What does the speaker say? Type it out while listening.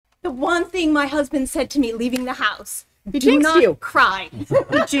the one thing my husband said to me leaving the house. He Do jinxed not you. cry. He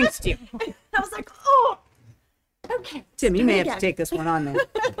jinxed you. I was like, oh, okay. Tim, you may have again. to take this one on then.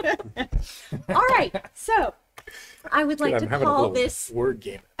 All right, so I would like I'm to having a call little this word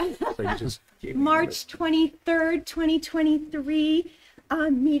game. So you just gave me March 23rd, 2023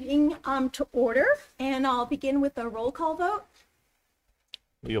 meeting to order, and I'll begin with a roll call vote.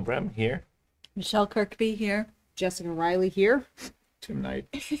 Leo Brem here. Michelle Kirkby here. Jessica Riley here. Tim Knight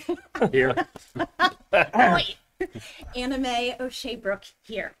here. Boy. Anna Mae O'Shea Brooke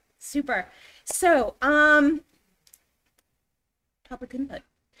here. Super. So, public input.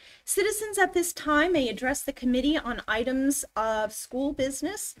 Citizens at this time may address the committee on items of school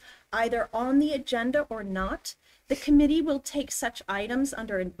business, either on the agenda or not. The committee will take such items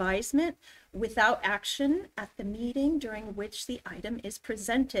under advisement without action at the meeting during which the item is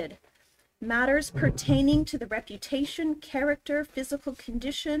presented. Matters pertaining to the reputation, character, physical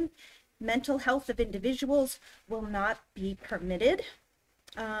condition, mental health of individuals will not be permitted.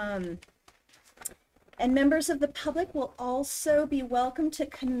 And members of the public will also be welcome to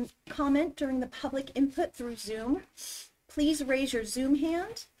comment during the public input through Zoom. Please raise your Zoom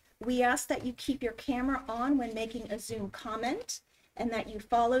hand. We ask that you keep your camera on when making a Zoom comment and that you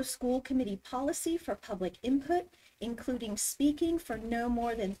follow school committee policy for public input, including speaking for no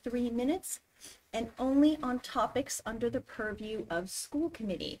more than 3 minutes and only on topics under the purview of school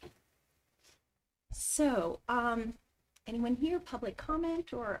committee. So, anyone here, public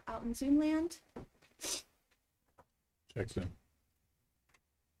comment or out in Zoom land? Checks in.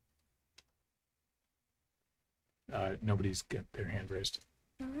 Nobody's got their hand raised.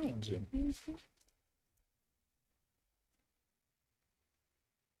 All right. On Zoom.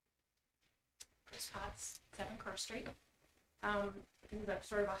 Chris Potts, 7 Kerr Street. This is a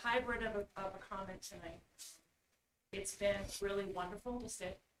sort of a hybrid of a comment tonight. It's been really wonderful to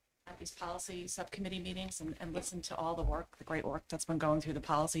sit at these policy subcommittee meetings and listen to all the work, the great work that's been going through the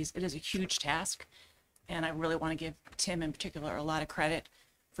policies. It is a huge task, and I really want to give Tim in particular a lot of credit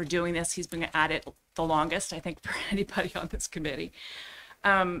for doing this. He's been at it the longest, I think, for anybody on this committee.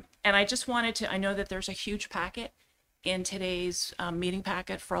 And I just wanted to, I know that there's a huge packet in today's meeting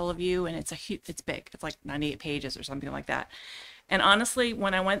packet for all of you, and it's big. It's like 98 pages or something like that. And honestly,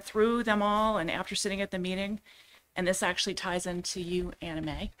 when I went through them all and after sitting at the meeting, and this actually ties into you, Anna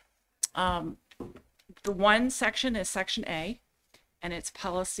Mae, the one section is section A, and it's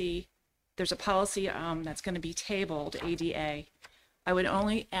policy. There's a policy that's going to be tabled, ADA. I would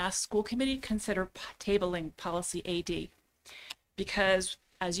only ask school committee to consider tabling policy AD, because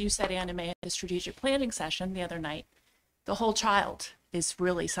as you said, Anna Mae, at the strategic planning session the other night, the whole child is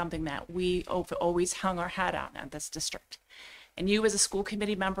really something that we always hung our hat on at this district. And you as a school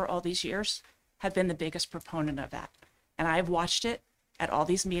committee member all these years have been the biggest proponent of that. And I've watched it at all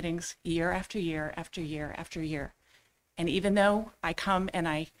these meetings year after year after year after year. And even though I come and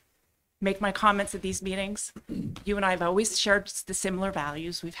I make my comments at these meetings, you and I have always shared the similar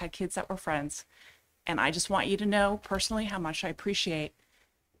values. We've had kids that were friends. And I just want you to know personally how much I appreciate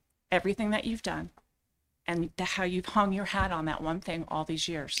everything that you've done and how you've hung your hat on that one thing all these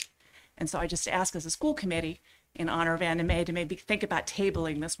years. And so I just ask as a school committee, in honor of Anna Mae, to maybe think about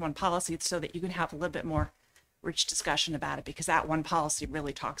tabling this one policy so that you can have a little bit more rich discussion about it, because that one policy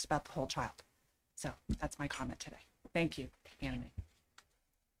really talks about the whole child. So that's my comment today. Thank you, Anna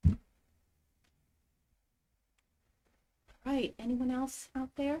Mae. Right, anyone else out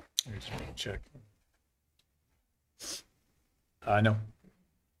there? I just want to check. No.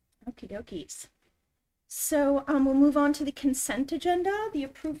 Okie dokies. So we'll move on to the consent agenda, the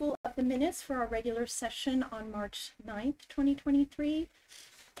approval of the minutes for our regular session on March 9th, 2023.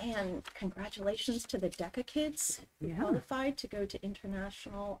 And congratulations to the DECA kids who qualified to go to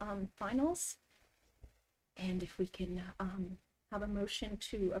international finals. And if we can have a motion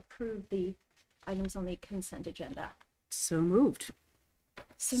to approve the items on the consent agenda. So moved.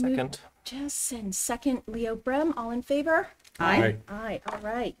 So Second. moved, Jess, and second, Leo Brem. All in favor? Aye. Aye. All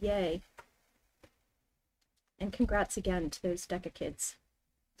right. Yay. And congrats again to those DECA kids.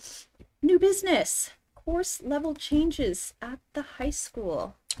 New business. Course level changes at the high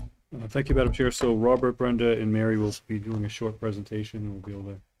school. Thank you, Madam Chair. So Robert, Brenda, and Mary will be doing a short presentation, and we'll be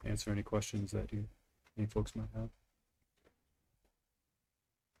able to answer any questions that any folks might have.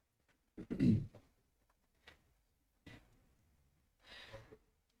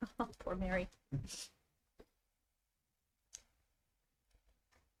 Oh, poor Mary.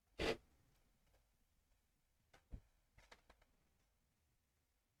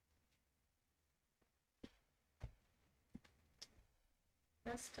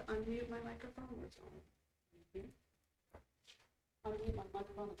 Best to unmute my microphone or it's on? Unmute my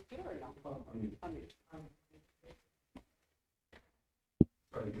microphone on the computer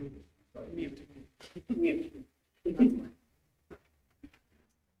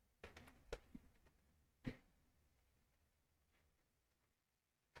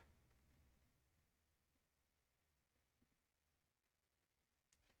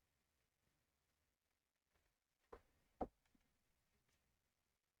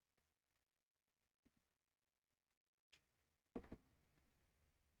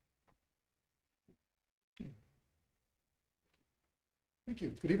Thank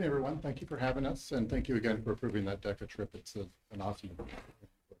you. Good evening, everyone. Thank you for having us, and thank you again for approving that DECA trip. It's an awesome.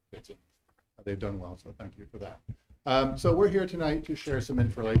 They've done well, so thank you for that. So we're here tonight to share some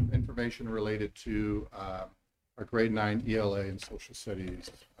information related to our grade 9 ELA and social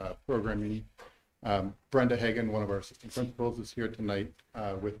studies programming. Brenda Hagan, one of our assistant principals, is here tonight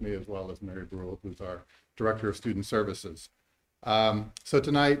with me, as well as Mary Brule, who's our director of student services. So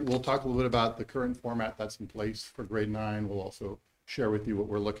tonight we'll talk a little bit about the current format that's in place for grade 9. We'll also share with you what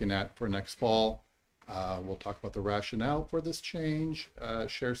we're looking at for next fall. We'll talk about the rationale for this change,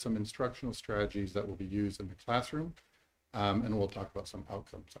 share some instructional strategies that will be used in the classroom, and we'll talk about some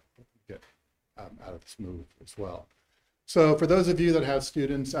outcomes that we get out of this move as well. So for those of you that have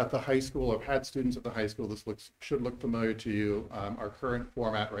students at the high school or had students at the high school, this should look familiar to you. Our current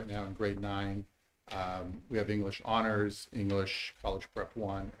format right now in grade 9, we have English Honors, English College Prep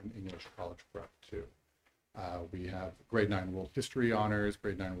 1, and English College Prep 2. We have grade 9 World History Honors,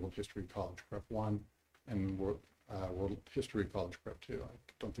 grade 9 World History College Prep 1, and World History College Prep 2. I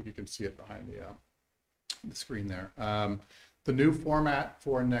don't think you can see it behind the screen there. The new format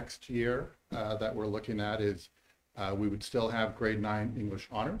for next year that we're looking at is we would still have grade 9 English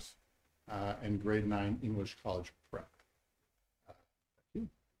Honors and grade 9 English College Prep.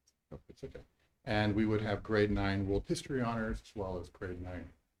 Oh, it's okay. And we would have grade 9 World History Honors as well as grade 9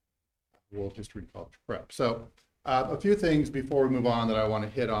 World History College Prep. So a few things before we move on that I want to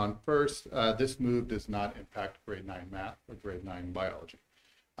hit on. First, this move does not impact grade 9 math or grade 9 biology.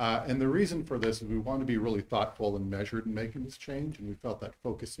 And the reason for this is we want to be really thoughtful and measured in making this change, and we felt that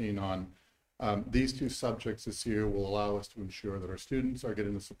focusing on these two subjects this year will allow us to ensure that our students are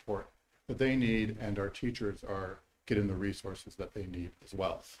getting the support that they need and our teachers are getting the resources that they need as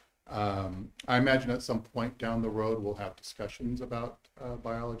well. I imagine at some point down the road we'll have discussions about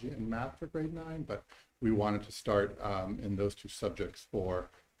biology and math for grade 9, but we wanted to start in those two subjects for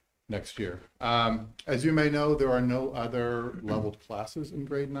next year. As you may know, there are no other leveled classes in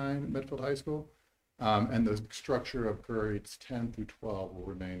grade 9 at Medfield High School, and the structure of grades 10 through 12 will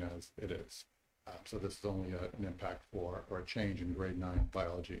remain as it is. So this is only an impact for, or a change in grade 9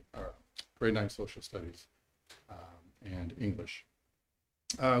 biology, or grade 9 social studies and English.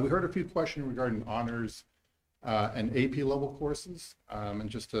 We heard a few questions regarding honors and AP level courses. And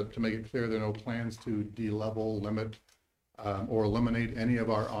just to make it clear, there are no plans to de-level, limit, or eliminate any of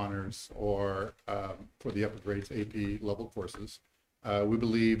our honors or for the upper grades AP level courses. We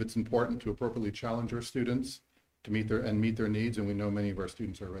believe it's important to appropriately challenge our students to meet their needs, and we know many of our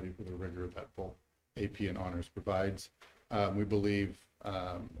students are ready for the rigor that both AP and honors provides. We believe,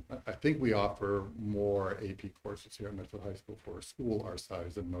 I think we offer more AP courses here at Medfield High School for a school our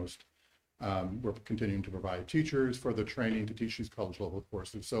size than most. We're continuing to provide teachers for the training to teach these college level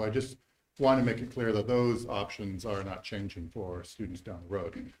courses. So I just want to make it clear that those options are not changing for students down the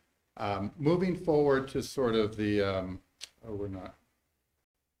road. Moving forward to sort of the, oh, we're not.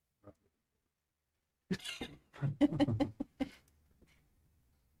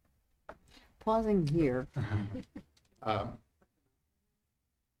 Pausing here.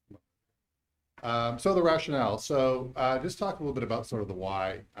 So the rationale. So just talk a little bit about sort of the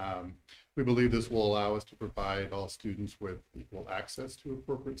why. We believe this will allow us to provide all students with equal access to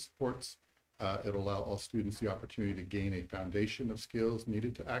appropriate supports. It'll allow all students the opportunity to gain a foundation of skills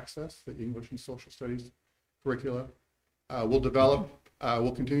needed to access the English and social studies curricula.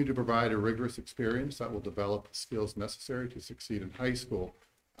 We'll continue to provide a rigorous experience that will develop the skills necessary to succeed in high school.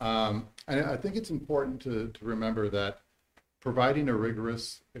 And I think it's important to remember that providing a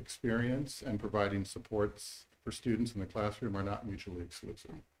rigorous experience and providing supports for students in the classroom are not mutually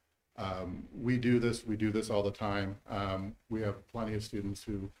exclusive. We do this all the time. We have plenty of students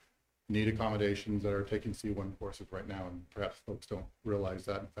who need accommodations that are taking C1 courses right now, and perhaps folks don't realize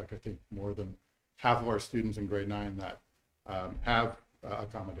that. In fact, I think more than half of our students in grade 9 that have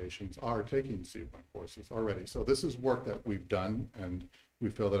accommodations are taking C1 courses already. So this is work that we've done, and we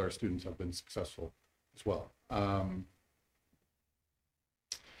feel that our students have been successful as well.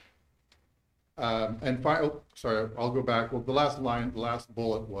 Sorry, I'll go back. Well, the last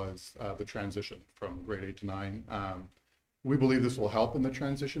bullet was the transition from grade 8 to 9. We believe this will help in the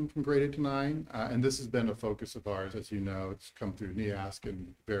transition from grade 8 to 9, and this has been a focus of ours. As you know, it's come through NEASC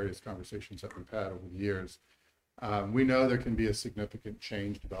and various conversations that we've had over the years. We know there can be a significant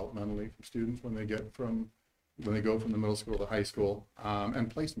change developmentally for students when they go from the middle school to high school,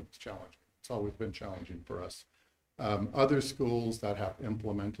 and placement is challenging. It's always been challenging for us. Other schools that have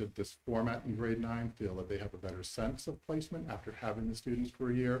implemented this format in grade 9 feel that they have a better sense of placement after having the students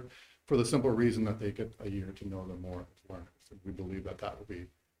for a year, for the simple reason that they get a year to know them more as learners. And we believe that that will be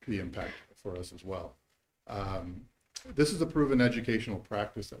the impact for us as well. This is a proven educational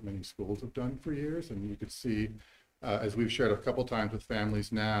practice that many schools have done for years, and you could see, as we've shared a couple times with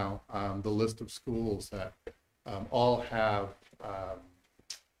families now, the list of schools that all have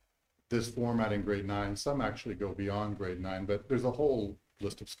this format in grade 9. Some actually go beyond grade 9, but there's a whole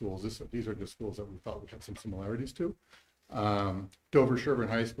list of schools. These are just schools that we felt we had some similarities to. Dover Sherburne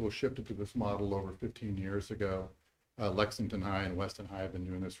High School shifted to this model over 15 years ago. Lexington High and Weston High have been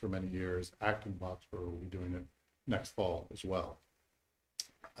doing this for many years. Acton Boxborough will be doing it next fall as well.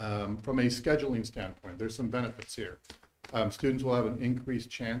 From a scheduling standpoint, there's some benefits here. Students will have an increased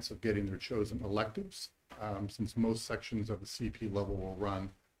chance of getting their chosen electives, since most sections of the CP level will run,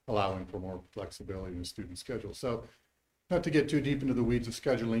 allowing for more flexibility in the student schedule. So not to get too deep into the weeds of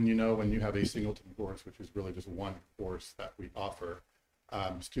scheduling, you know, when you have a singleton course, which is really just one course that we offer,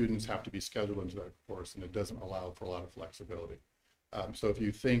 students have to be scheduled into that course, and it doesn't allow for a lot of flexibility. So if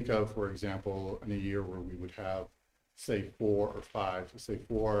you think of, for example, in a year where we would have, say, 4 or 5, so say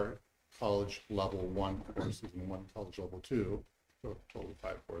 4 college level 1 courses and 1 college level 2, so total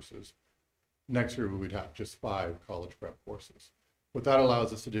 5 courses. Next year we would have just 5 college prep courses. What that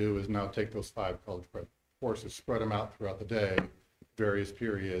allows us to do is now take those 5 college prep courses, spread them out throughout the day, various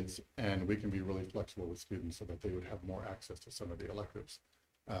periods, and we can be really flexible with students so that they would have more access to some of the electives.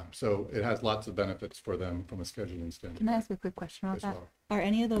 So it has lots of benefits for them from a scheduling standpoint. Can I ask a quick question about as that? well. Are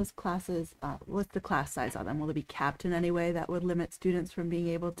any of those classes, what's the class size on them? Will it be capped in any way that would limit students from being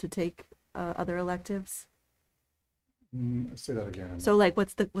able to take other electives? Say that again. So like,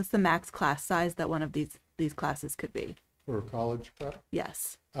 what's the max class size that one of these classes could be? For college prep,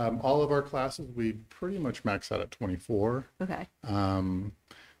 Yes. all of our classes, we pretty much max out at 24. Okay.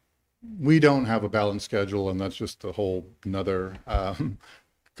 We don't have a balanced schedule, and that's just a whole another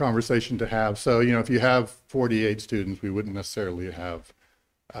conversation to have. So, you know, if you have 48 students, we wouldn't necessarily have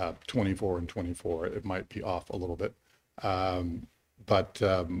 24 and 24. It might be off a little bit.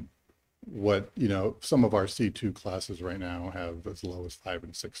 What, you know, some of our C2 classes right now have as low as 5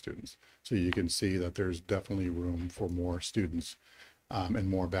 and 6 students. So you can see that there's definitely room for more students and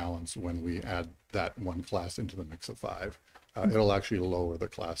more balance when we add that one class into the mix of 5. It'll actually lower the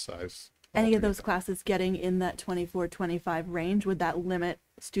class size. Any of those classes getting in that 24, 25 range, would that limit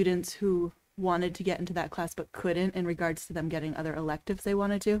students who wanted to get into that class but couldn't in regards to them getting other electives they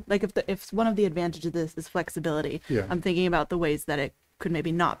wanted to? Like if one of the advantages of this is flexibility, Yeah. I'm thinking about the ways that it could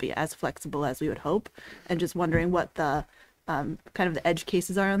maybe not be as flexible as we would hope, and just wondering what the kind of the edge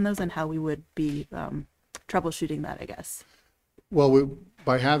cases are on those and how we would be troubleshooting that, I guess. Well,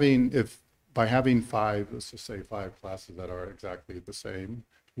 by having 5, let's just say 5 classes that are exactly the same,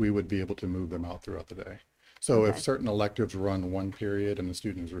 we would be able to move them out throughout the day. So if Okay. certain electives run one period and the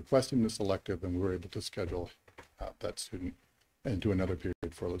student is requesting this elective, then we're able to schedule that student into another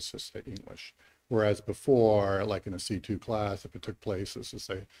period for, let's just say, English. Whereas before, like in a C2 class, if it took place, let's just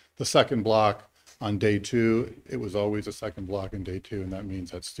say the second block on day 2, it was always a second block in day 2, and that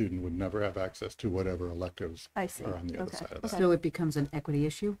means that student would never have access to whatever electives I see. are on the other Okay. side of that. So it becomes an equity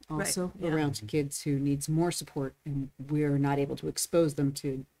issue also yeah. around kids who needs more support, and we're not able to expose them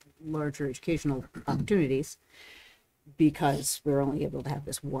to larger educational opportunities because we're only able to have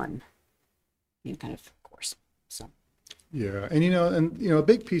this one, you know, kind of course. So Yeah, and you know, a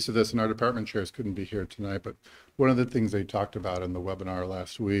big piece of this, and our department chairs couldn't be here tonight, but one of the things they talked about in the webinar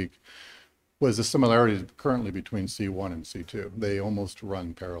last week was the similarities currently between C1 and C2. They almost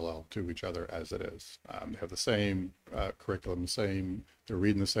run parallel to each other as it is. They have the same curriculum, they're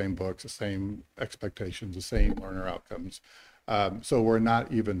reading the same books, the same expectations, the same learner outcomes. So we're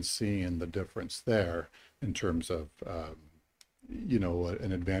not even seeing the difference there in terms of, you know,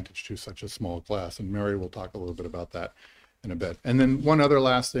 an advantage to such a small class. And Mary will talk a little bit about that in a bit. And then one other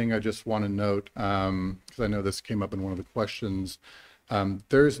last thing I just want to note, because I know this came up in one of the questions,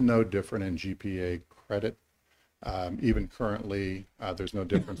 there's no difference in GPA credit. Even currently, there's no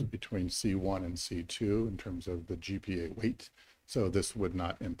difference between C1 and C2 in terms of the GPA weight. So this would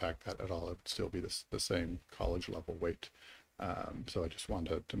not impact that at all. It would still be the same college level weight. So I just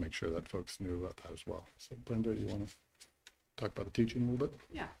wanted to make sure that folks knew about that as well. So Brenda, do you want to talk about the teaching a little bit?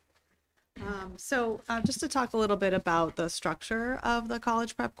 Yeah. Just to talk a little bit about the structure of the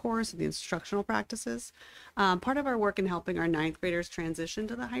college prep course and the instructional practices, part of our work in helping our ninth graders transition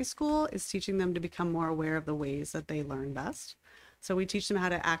to the high school is teaching them to become more aware of the ways that they learn best. So we teach them how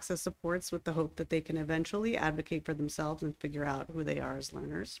to access supports with the hope that they can eventually advocate for themselves and figure out who they are as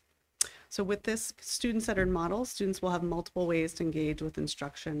learners. So with this student-centered model, students will have multiple ways to engage with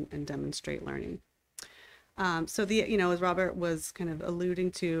instruction and demonstrate learning. As Robert was kind of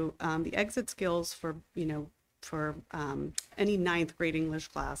alluding to, the exit skills for any ninth grade English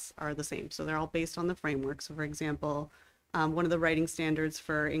class are the same. So they're all based on the framework. So for example, one of the writing standards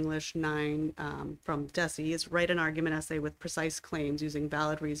for English 9 from DESE is write an argument essay with precise claims using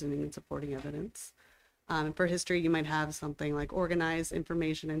valid reasoning and supporting evidence. And for history, you might have something like organize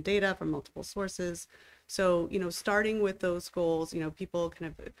information and data from multiple sources. So, starting with those goals, people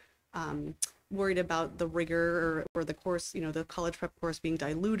kind of worried about the rigor or the course, the college prep course being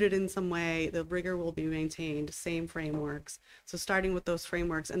diluted in some way. The rigor will be maintained, same frameworks. So starting with those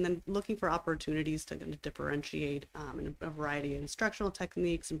frameworks and then looking for opportunities to kind of differentiate in a variety of instructional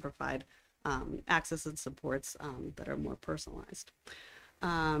techniques and provide access and supports that are more personalized.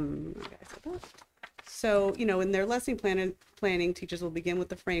 So, in their lesson planning, teachers will begin with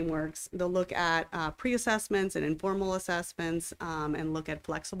the frameworks. They'll look at pre-assessments and informal assessments and look at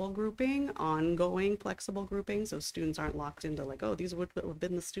flexible grouping, ongoing flexible grouping. So students aren't locked into like, oh, these would have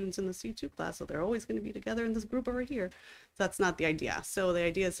been the students in the C2 class, so they're always going to be together in this group over here. So that's not the idea. So the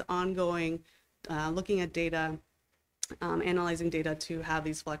idea is ongoing, looking at data, analyzing data to have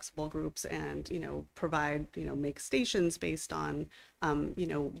these flexible groups and, provide, make stations based on,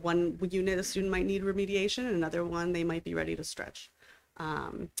 one unit a student might need remediation and another one they might be ready to stretch.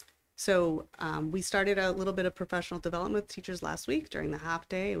 We started a little bit of professional development with teachers last week during the half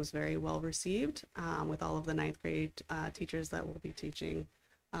day. It was very well received with all of the ninth grade teachers that will be teaching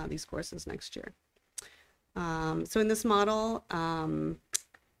these courses next year. So in this model,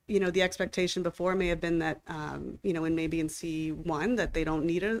 the expectation before may have been that, and maybe in C1 that they don't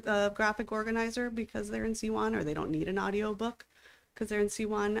need a graphic organizer because they're in C1, or they don't need an audio book because they're in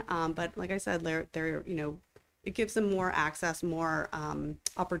C1. But like I said, they're it gives them more access, more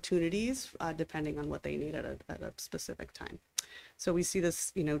opportunities depending on what they need at a specific time. So we see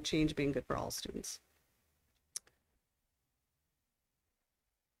this, change being good for all students.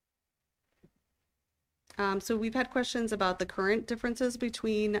 So we've had questions about the current differences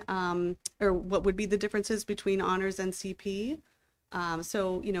between, or what would be the differences between honors and CP.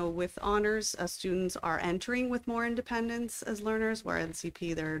 With honors, students are entering with more independence as learners, whereas in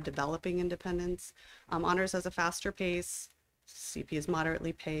CP, they're developing independence. Honors has a faster pace, CP is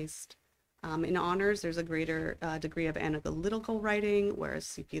moderately paced. In honors, there's a greater degree of analytical writing, whereas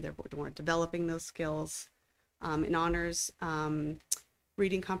CP, they're more developing those skills. In honors,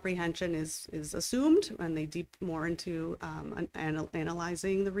 reading comprehension is assumed, and they deep more into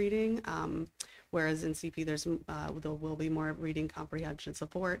analyzing the reading, whereas in CP there will be more reading comprehension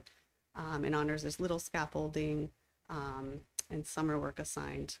support. In honors there's little scaffolding and summer work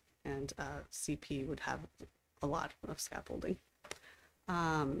assigned, and CP would have a lot of scaffolding.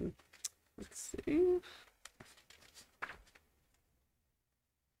 Let's see.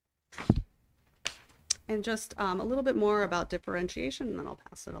 And just a little bit more about differentiation, and then I'll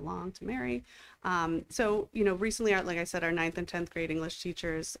pass it along to Mary. Recently, like I said, our 9th and 10th grade English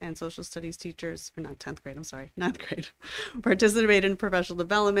teachers and social studies teachers, or not 10th grade, I'm sorry, 9th grade, participated in professional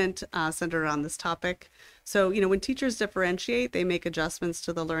development centered on this topic. So, when teachers differentiate, they make adjustments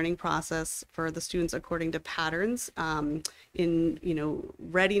to the learning process for the students according to patterns in,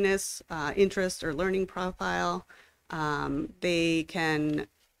 readiness, interest, or learning profile. They can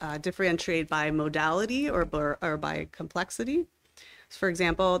differentiate by modality or by complexity. For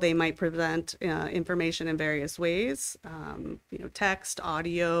example, they might present information in various ways, text,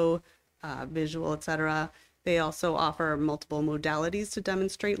 audio, visual, etc. They also offer multiple modalities to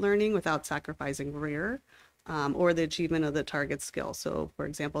demonstrate learning without sacrificing rigor or the achievement of the target skill. So, for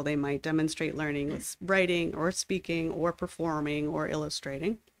example, they might demonstrate learning with writing or speaking or performing or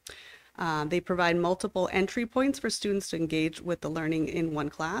illustrating. They provide multiple entry points for students to engage with the learning in one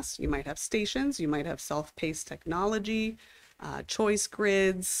class. You might have stations, you might have self-paced technology, choice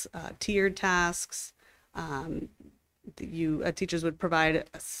grids, tiered tasks. Teachers would provide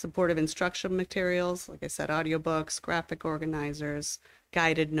supportive instruction materials, like I said, audiobooks, graphic organizers,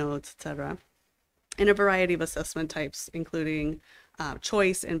 guided notes, etc. And a variety of assessment types, including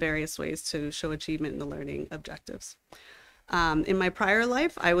choice and various ways to show achievement in the learning objectives. In my prior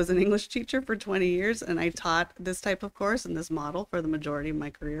life, I was an English teacher for 20 years, and I taught this type of course and this model for the majority of my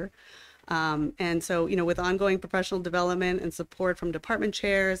career. And so, with ongoing professional development and support from department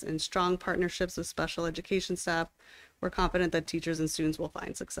chairs and strong partnerships with special education staff, we're confident that teachers and students will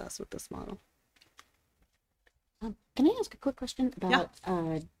find success with this model. Can I ask a quick question about,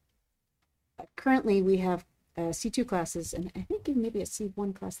 currently we have C2 classes and I think even maybe a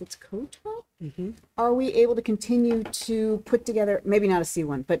C1 class that's co-taught? Are we able to continue to put together, maybe not a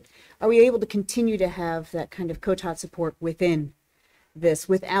C1, but are we able to continue to have that kind of co-taught support within this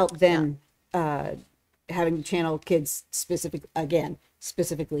without then having to channel kids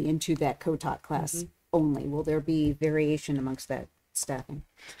specifically into that co-taught class only? Will there be variation amongst that staffing?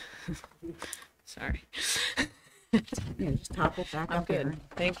 Sorry. Yeah, just topple back I'm up here. good.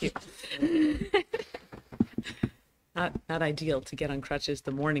 Thank you. Not ideal to get on crutches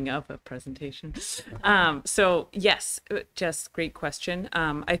the morning of a presentation. So yes, Jess, great question.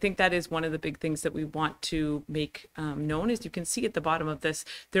 I think that is one of the big things that we want to make known. As you can see at the bottom of this,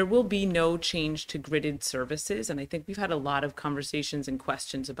 there will be no change to gridded services. And I think we've had a lot of conversations and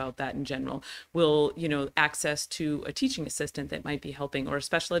questions about that in general. Will, access to a teaching assistant that might be helping, or a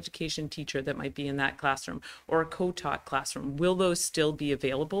special education teacher that might be in that classroom, or a co-taught classroom, will those still be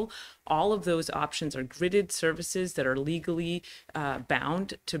available? All of those options are gridded services that are legally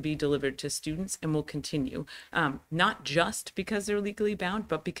bound to be delivered to students and will continue, not just because they're legally bound,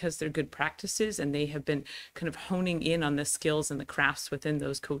 but because they're good practices and they have been kind of honing in on the skills and the crafts within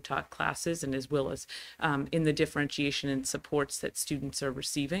those co-taught classes, and as well as in the differentiation and supports that students are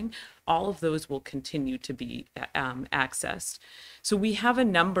receiving. All of those will continue to be accessed. So we have a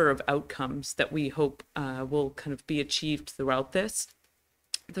number of outcomes that we hope will kind of be achieved throughout this.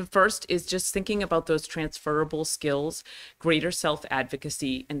 The first is just thinking about those transferable skills, greater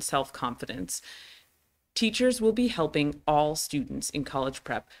self-advocacy, and self-confidence. Teachers will be helping all students in college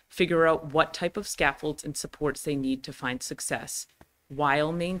prep figure out what type of scaffolds and supports they need to find success,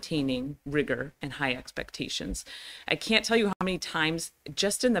 while maintaining rigor and high expectations. I can't tell you how many times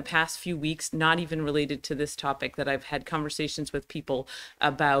just in the past few weeks, not even related to this topic, that I've had conversations with people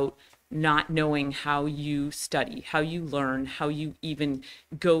about not knowing how you study, how you learn, how you even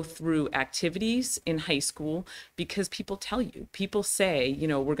go through activities in high school, because people tell you, people say,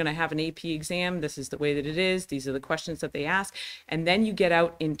 we're going to have an AP exam. This is the way that it is. These are the questions that they ask. And then you get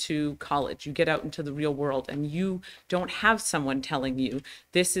out into college, you get out into the real world, and you don't have someone telling you,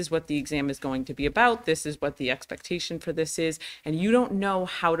 this is what the exam is going to be about. This is what the expectation for this is. And you don't know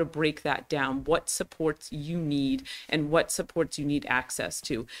how to break that down, what supports you need and what supports you need access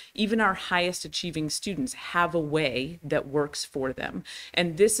to. Even our highest achieving students have a way that works for them.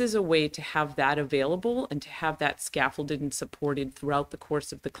 And this is a way to have that available and to have that scaffolded and supported throughout the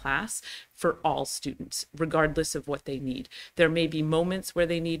course of the class for all students, regardless of what they need. There may be moments where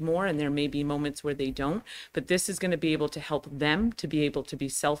they need more and there may be moments where they don't, but this is going to be able to help them to be able to be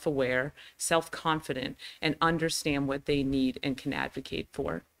self-aware, self-confident, and understand what they need and can advocate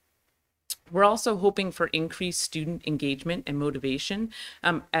for. We're also hoping for increased student engagement and motivation.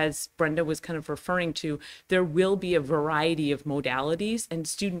 As Brenda was kind of referring to, there will be a variety of modalities and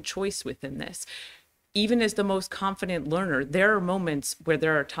student choice within this. Even as the most confident learner, there are moments where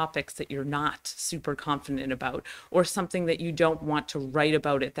there are topics that you're not super confident about, or something that you don't want to write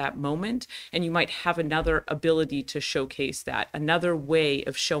about at that moment. And you might have another ability to showcase that, another way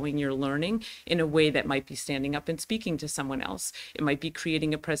of showing your learning in a way that might be standing up and speaking to someone else. It might be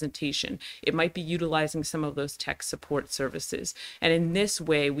creating a presentation. It might be utilizing some of those tech support services. And in this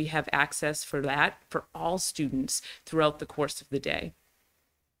way, we have access for that for all students throughout the course of the day.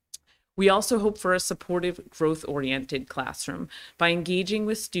 We also hope for a supportive, growth-oriented classroom. By engaging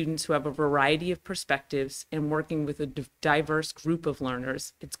with students who have a variety of perspectives and working with a diverse group of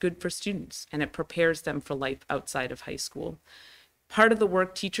learners, it's good for students and it prepares them for life outside of high school. Part of the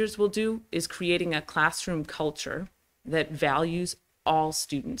work teachers will do is creating a classroom culture that values all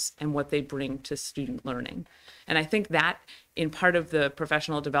students and what they bring to student learning. And I think that in part of the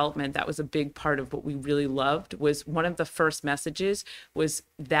professional development, that was a big part of what we really loved. Was one of the first messages was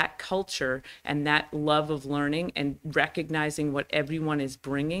that culture and that love of learning and recognizing what everyone is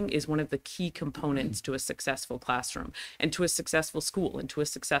bringing is one of the key components to a successful classroom and to a successful school and to a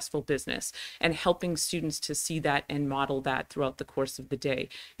successful business. And helping students to see that and model that throughout the course of the day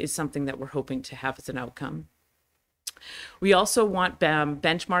is something that we're hoping to have as an outcome. We also want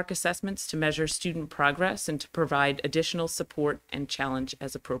benchmark assessments to measure student progress and to provide additional support and challenge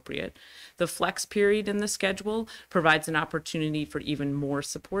as appropriate. The flex period in the schedule provides an opportunity for even more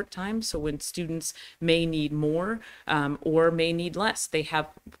support time. So when students may need more or may need less, they have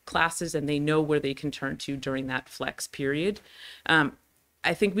classes and they know where they can turn to during that flex period.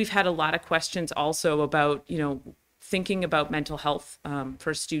 I think we've had a lot of questions also about, thinking about mental health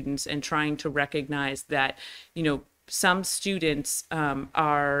for students and trying to recognize that, some students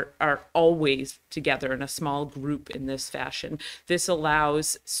are always together in a small group in this fashion. This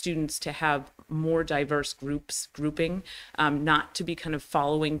allows students to have more diverse grouping, not to be kind of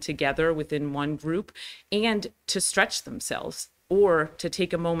following together within one group, and to stretch themselves, or to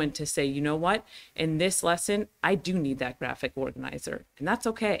take a moment to say, you know what, in this lesson, I do need that graphic organizer. And that's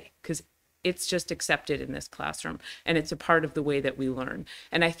okay, because it's just accepted in this classroom, and it's a part of the way that we learn.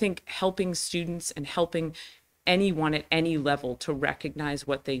 And I think helping students and helping anyone at any level to recognize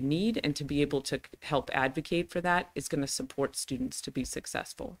what they need and to be able to help advocate for that is going to support students to be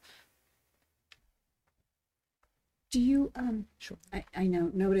successful. Do you, sure, I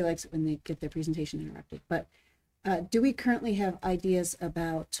know nobody likes it when they get their presentation interrupted, but do we currently have ideas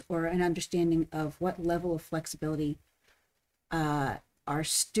about or an understanding of what level of flexibility our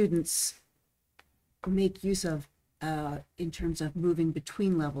students make use of in terms of moving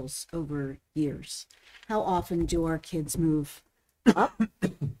between levels over years? How often do our kids move up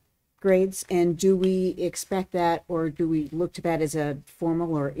grades, and do we expect that, or do we look to that as a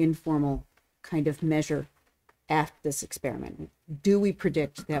formal or informal kind of measure after this experiment? Do we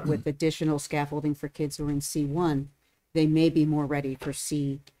predict that with additional scaffolding for kids who are in C1, they may be more ready for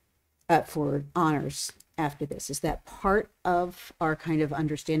for honors after this? Is that part of our kind of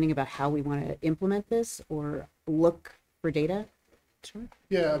understanding about how we want to implement this or look for data? Sure.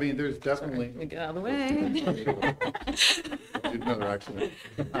 Yeah, I mean, there's definitely. Get out of the way. Another accident.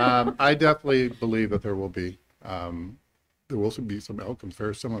 I definitely believe that there will be some outcomes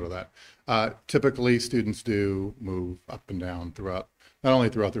very similar to that. Typically, students do move up and down throughout, not only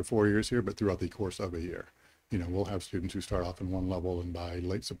throughout their 4 years here, but throughout the course of a year. We'll have students who start off in one level, and by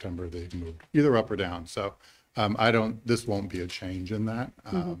late September, they've moved either up or down. So this won't be a change in that.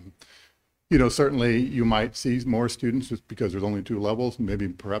 Certainly you might see more students just because there's only 2 levels, maybe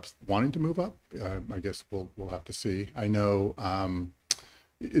perhaps wanting to move up. I guess we'll have to see. I know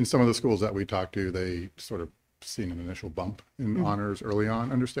in some of the schools that we talked to, they sort of seen an initial bump in honors early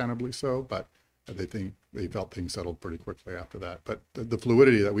on, understandably so, but they felt things settled pretty quickly after that. But the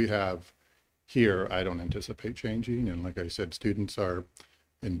fluidity that we have here, I don't anticipate changing. And like I said, students are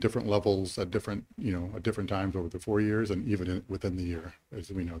in different levels at different times over the 4 years, and even within the year,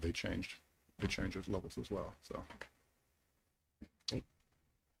 as we know, they change those levels as well. So.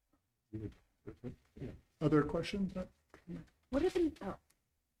 Other questions? What if,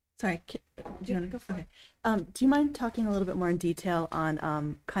 sorry, do you want to go? Okay. Do you mind talking a little bit more in detail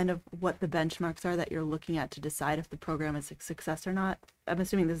on kind of what the benchmarks are that you're looking at to decide if the program is a success or not? I'm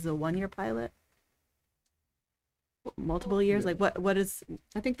assuming this is a 1-year pilot? Multiple years? Like what is?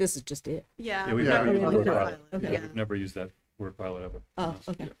 I think this is just it. Yeah. Yeah, we've yeah, never we used looked the at word pilot. pilot. Okay. Yeah, we've never used that word pilot ever. Oh,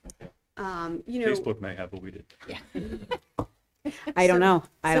 okay. Facebook may have, but we did. I don't know.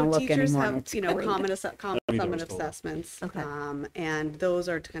 I don't look teachers anymore. have, It's common I mean, assignment those total. assessments. Okay. And those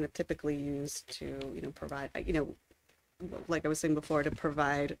are kind of typically used to, provide, like I was saying before, to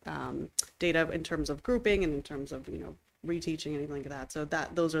provide data in terms of grouping and in terms of, reteaching, anything like that. So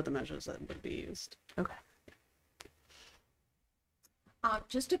those are the measures that would be used. Okay.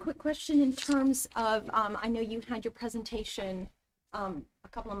 Just a quick question in terms of, I know you had your presentation a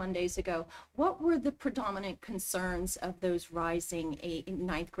couple of Mondays ago. What were the predominant concerns of those rising 8th and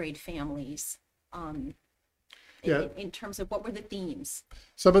 9th grade families? In terms of what were the themes?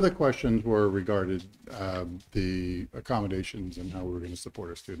 Some of the questions were regarded the accommodations and how we were going to support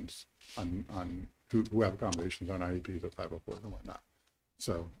our students on who have accommodations on IEPs or 504s and whatnot.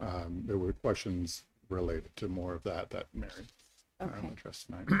 So there were questions related to more of that Mary addressed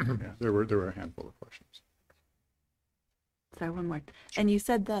tonight. Yeah, there were a handful of questions. Sorry, one more. And you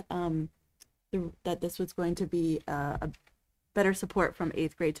said that that this was going to be a better support from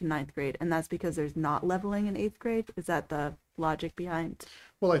 8th grade to 9th grade, and that's because there's not leveling in 8th grade? Is that the logic behind?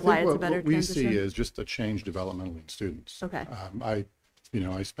 Well, I why think it's a better what we transition? see is just a change developmentally in students. Okay. I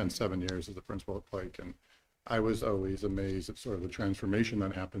spent 7 years as a principal at Pike, and I was always amazed at sort of the transformation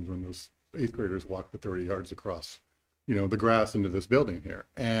that happens when those 8th graders walk the 30 yards across, the grass into this building here.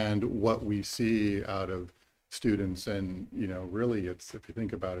 And what we see out of students, and, really it's, if you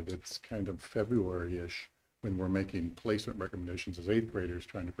think about it, it's kind of February-ish when we're making placement recommendations as 8th graders,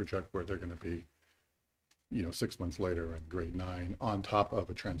 trying to project where they're going to be, 6 months later in grade 9, on top of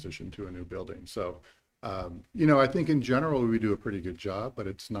a transition to a new building. So, I think in general we do a pretty good job, but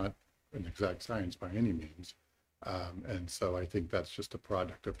it's not an exact science by any means. And so I think that's just a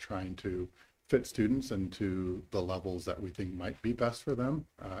product of trying to fit students into the levels that we think might be best for them,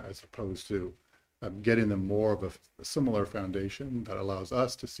 as opposed to getting them more of a similar foundation that allows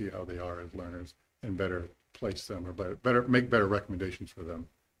us to see how they are as learners and better place them or make better recommendations for them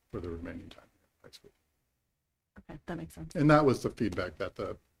for the remaining time in high school. Okay, that makes sense. And that was the feedback that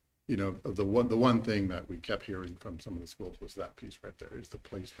the one thing that we kept hearing from some of the schools was that piece right there is the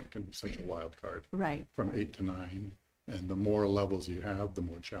placement can be such a wild card Right. from 8 to 9. And the more levels you have, the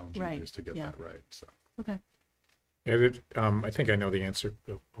more challenging Right, it is to get yeah. that right. So Okay. Yeah, I think I know the answer.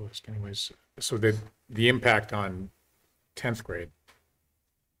 I'll ask anyways. So the impact on 10th grade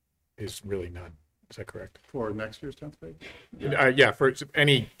is really none. Is that correct? for next year's 10th grade, Yeah, for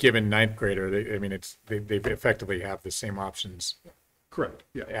any given ninth grader, they effectively have the same options correct.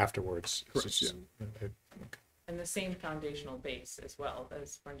 Yeah. afterwards. It's Correct, just- And the same foundational base as well,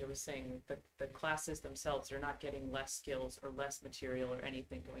 as Brenda was saying, the classes themselves are not getting less skills or less material or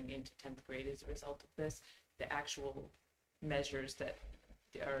anything going into 10th grade as a result of this. The actual measures that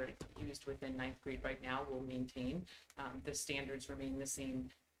are used within ninth grade right now will maintain. The standards remain the same.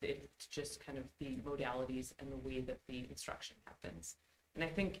 It's just kind of the modalities and the way that the instruction happens. And I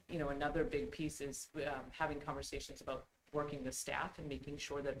think, another big piece is having conversations about working with staff and making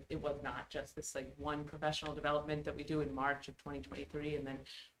sure that it was not just this like one professional development that we do in March of 2023 and then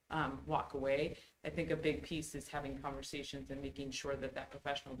walk away. I think a big piece is having conversations and making sure that that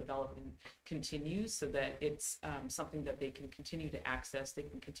professional development continues so that it's something that they can continue to access, they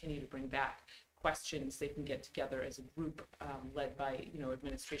can continue to bring back questions, they can get together as a group led by,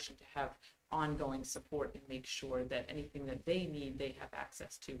 administration to have ongoing support and make sure that anything that they need, they have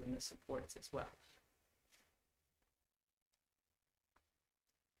access to and the supports as well.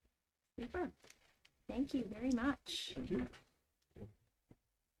 Super. Thank you very much.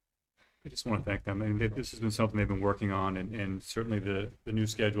 I just want to thank them. I mean, this has been something they've been working on, and certainly the new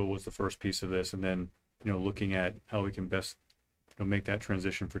schedule was the first piece of this, and then, looking at how we can best make that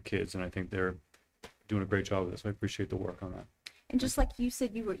transition for kids, and I think they're doing a great job with this. I appreciate the work on that. And just like you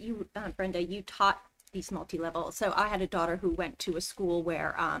said, Brenda, you taught these multi-level. So I had a daughter who went to a school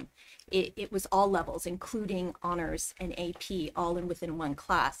where it was all levels, including honors and AP, all within one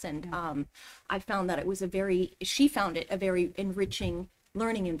class. And I found that she found it a very enriching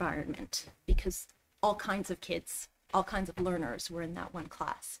learning environment because all kinds of kids, all kinds of learners were in that one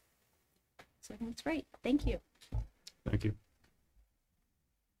class. So I think it's great. Thank you. Thank you.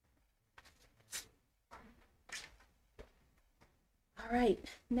 All right,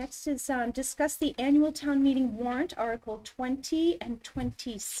 next is discuss the annual town meeting warrant, Article 20 and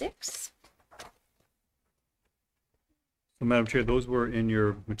 26. So, Madam Chair, those were in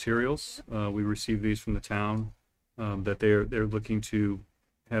your materials. We received these from the town, that they're looking to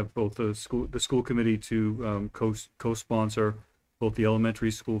have both the school committee to co-sponsor both the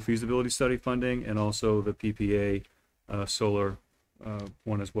elementary school feasibility study funding and also the PPA solar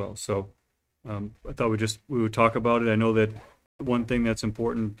one as well. So I thought we would talk about it. I know that one thing that's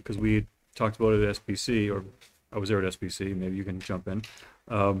important, because we had talked about it at SBC, or I was there at SBC, maybe you can jump in,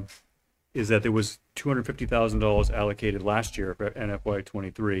 is that there was $250,000 allocated last year for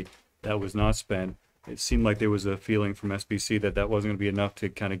FY23 that was not spent. It seemed like there was a feeling from SBC that wasn't going to be enough to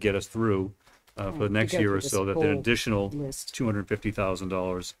kind of get us through for the next year or so, that an additional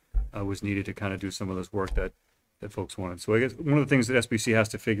 $250,000 was needed to kind of do some of this work that folks wanted. So I guess one of the things that SBC has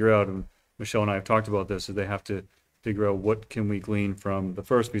to figure out, and Michelle and I have talked about this, is they have to figure out what can we glean from the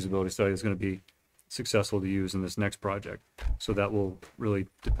first feasibility study that's going to be successful to use in this next project. So that will really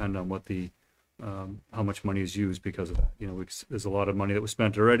depend on what how much money is used because of that. There's a lot of money that was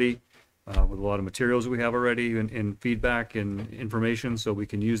spent already with a lot of materials we have already in feedback and information, so we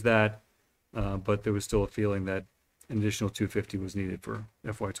can use that. But there was still a feeling that an additional 250 was needed for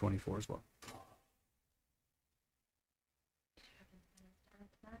FY24 as well.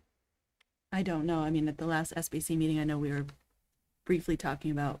 I don't know. I mean, at the last SBC meeting, I know we were briefly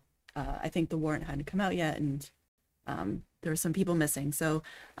talking about, I think the warrant hadn't come out yet, and there were some people missing. So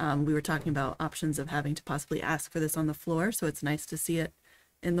we were talking about options of having to possibly ask for this on the floor. So it's nice to see it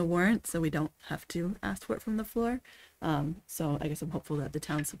in the warrant, so we don't have to ask for it from the floor. So I guess I'm hopeful that the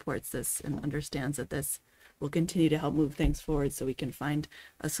town supports this and understands that this will continue to help move things forward so we can find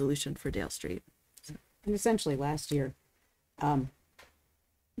a solution for Dale Street. And essentially last year,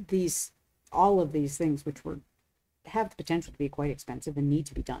 all of these things, which have the potential to be quite expensive and need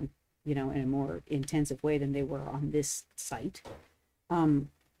to be done, in a more intensive way than they were on this site.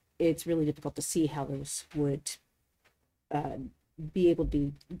 It's really difficult to see how those would be able to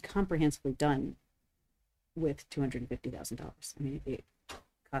be comprehensively done with $250,000. I mean, it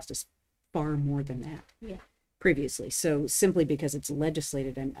cost us far more than that previously. So simply because it's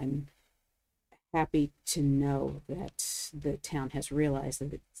legislated, I'm happy to know that the town has realized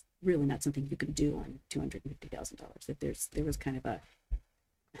that it's really not something you can do on $250,000. That there was kind of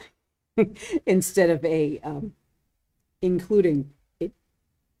instead of including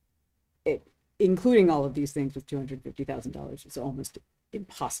including all of these things with $250,000 is almost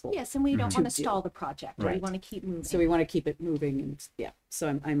impossible. Yes, and we don't want to do. stall the project. We Right. want to keep moving. So we want to keep it moving, and yeah,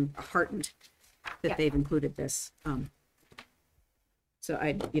 so I'm heartened that Yeah. they've included this. So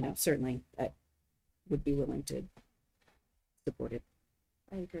I, certainly I would be willing to support it.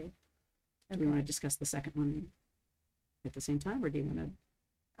 I agree. Do we want to discuss the second one at the same time, or do you want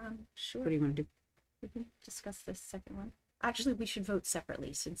to, Sure. what do you want to do? We can discuss this second one. Actually, we should vote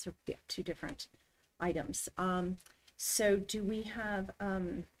separately since they're two different items. So do we have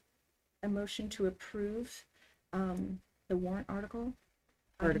a motion to approve the warrant article?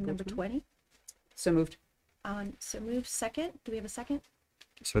 Item Article number 20. So moved. So move second. Do we have a second?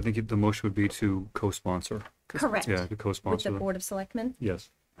 So I think the motion would be to co-sponsor. Correct. Yeah, to With co-sponsor. the Board of Selectmen? Yes.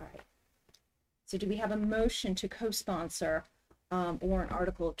 All right. So do we have a motion to co-sponsor warrant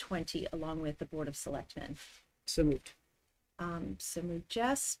article 20 along with the Board of Selectmen? So moved. So move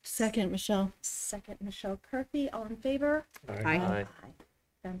Jess. Second, Michelle. Second, Michelle Kirkby. All in favor? Aye.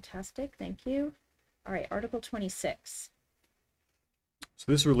 Fantastic. Thank you. All right, Article 26.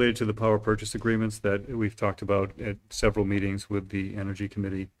 So this is related to the power purchase agreements that we've talked about at several meetings with the Energy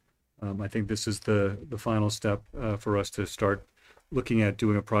Committee. I think this is the final step for us to start looking at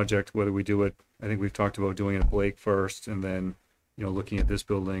doing a project, whether we do it, I think we've talked about doing it at Blake first, and then, looking at this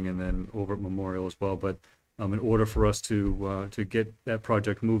building and then over at Memorial as well. But in order for us to get that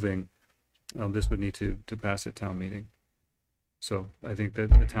project moving, this would need to pass at town meeting. So I think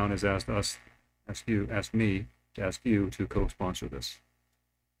that the town has asked me to ask you to co-sponsor this,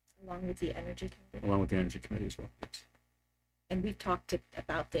 Along with the Energy Committee. along with the Energy Committee as well. And we've talked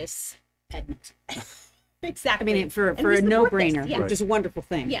about this. I Exactly. mean, for And a we support no-brainer, this, yeah. which is a wonderful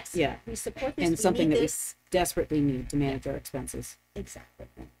thing. Yes. Yeah. We support this. And We something need that we this. desperately need to manage our expenses. Exactly.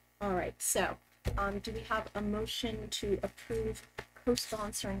 All right, so, do we have a motion to approve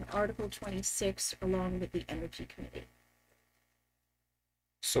co-sponsoring Article 26 along with the Energy Committee?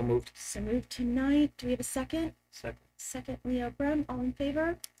 So moved. So moved tonight. Do we have a second? Second. Second, Leo Brem. All in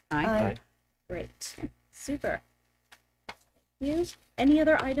favor? Aye. Great. Super. Thank you. Any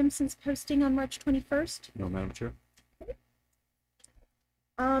other items since posting on March 21st? No, Madam Chair?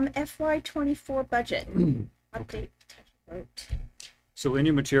 FY24 budget. Update. Vote. So in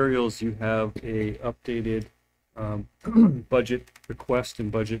your materials, you have a updated budget request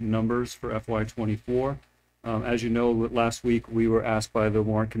and budget numbers for FY24. As you know, last week, we were asked by the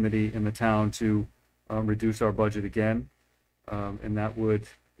warrant committee in the town to reduce our budget again. And that we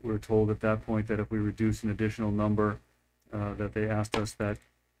were told at that point that if we reduce an additional number, that they asked us that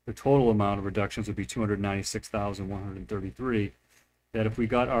the total amount of reductions would be 296,133. That if we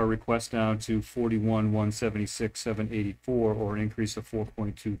got our request down to 41,176,784, or an increase of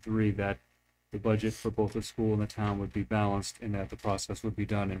 4.23, that the budget for both the school and the town would be balanced, and that the process would be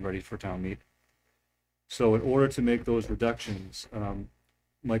done and ready for town meeting. So in order to make those reductions,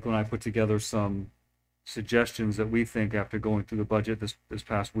 Michael and I put together some suggestions that we think, after going through the budget this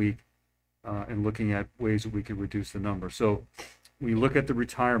past week and looking at ways that we could reduce the number. So when you look at the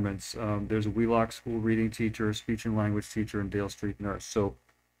retirements, there's a Wheelock School reading teacher, speech and language teacher, and Dale Street nurse. So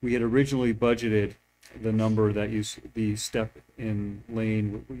we had originally budgeted the number that the step in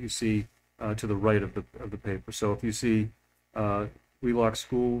lane, what you see to the right of the paper. So if you see Wheelock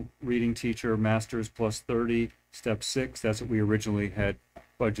School reading teacher, masters plus 30, step 6, that's what we originally had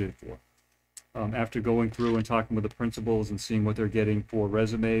budgeted for. After going through and talking with the principals and seeing what they're getting for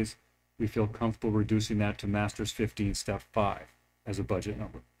resumes, we feel comfortable reducing that to masters 15, step 5 as a budget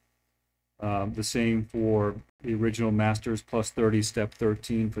number. The same for the original masters plus 30, step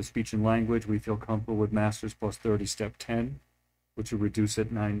 13 for speech and language. We feel comfortable with masters plus 30, step 10, which would reduce it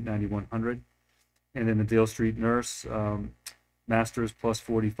 9,100. And then the Dale Street nurse, masters plus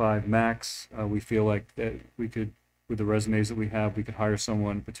 45 max. We feel like that we could, with the resumes that we have, we could hire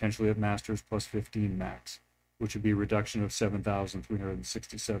someone potentially at masters plus 15 max, which would be a reduction of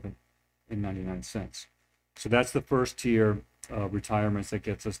 7,367.99. So that's the first tier retirements that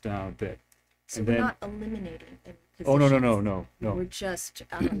gets us down a bit. So And we're then- not eliminating any Oh, no, positions. no. We're just,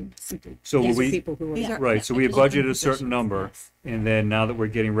 So These are we, people who are. right, so we Open budgeted a positions, certain number, yes. and then now that we're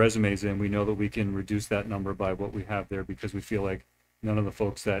getting resumes in, we know that we can reduce that number by what we have there, because we feel like none of the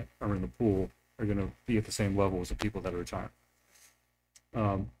folks that are in the pool are gonna be at the same level as the people that are retiring.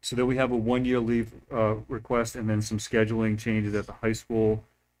 So then we have a 1-year leave request, and then some scheduling changes at the high school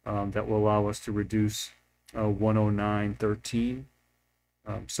that will allow us to reduce 109.13.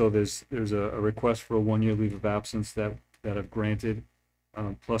 So there's a request for a 1-year leave of absence that I've granted.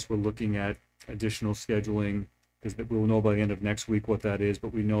 Plus, we're looking at additional scheduling because we'll know by the end of next week what that is,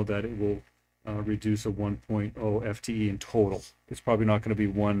 but we know that it will reduce a 1.0 FTE in total. It's probably not going to be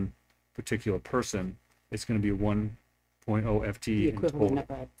one particular person. It's going to be a 1.0 FTE The in equivalent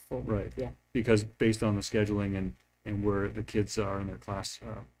total. of a full. Right. Yeah. Because based on the scheduling and where the kids are in their class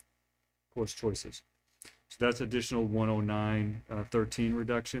course choices. So that's additional 109.13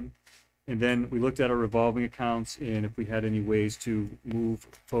 reduction. And then we looked at our revolving accounts and if we had any ways to move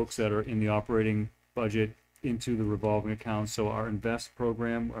folks that are in the operating budget into the revolving accounts. So our INVEST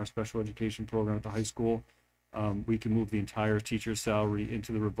program, our special education program at the high school, we can move the entire teacher's salary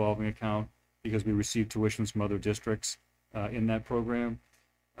into the revolving account because we receive tuitions from other districts in that program.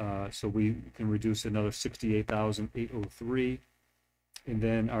 So we can reduce another 68,803. And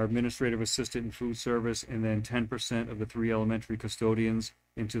then our administrative assistant and food service, and then 10% of the 3 elementary custodians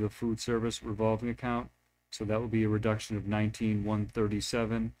into the food service revolving account. So that will be a reduction of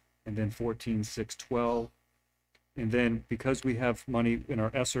 19,137, and then 14,612. And then because we have money in our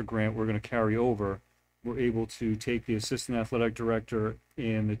ESSER grant, we're going to carry over. We're able to take the assistant athletic director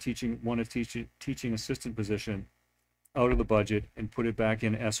and the teaching assistant position out of the budget and put it back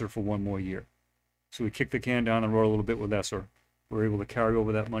in ESSER for one more year. So we kicked the can down the road a little bit with ESSER. We're able to carry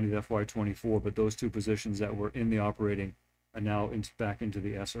over that money to FY24, but those two positions that were in the operating are now back into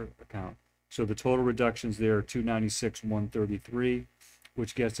the ESSER account. So the total reductions there are 296,133,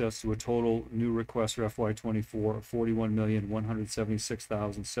 which gets us to a total new request for FY24 of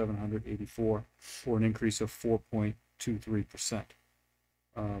 41,176,784, for an increase of 4.23%.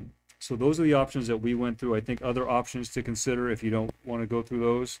 So those are the options that we went through. I think other options to consider, if you don't want to go through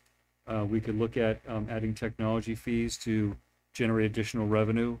those, we could look at adding technology fees to generate additional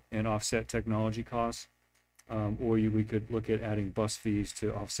revenue and offset technology costs. We could look at adding bus fees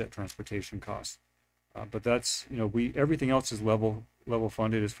to offset transportation costs. But that's, everything else is level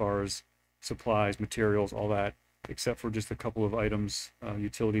funded as far as supplies, materials, all that, except for just a couple of items.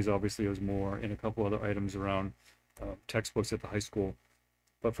 Utilities obviously is more, and a couple other items around textbooks at the high school.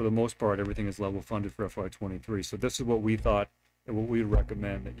 But for the most part, everything is level funded for FY23. So this is what we thought and what we would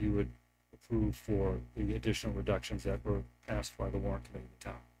recommend that you would approve for the additional reductions that were asked by the warrant committee of the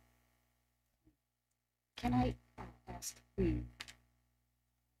town. Can I ask, I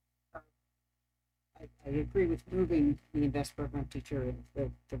agree with moving the INVEST program teacher and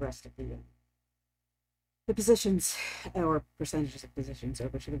the rest of the positions or percentages of positions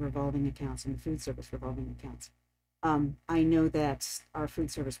over to the revolving accounts and the food service revolving accounts. I know that our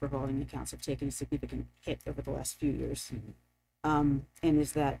food service revolving accounts have taken a significant hit over the last few years. And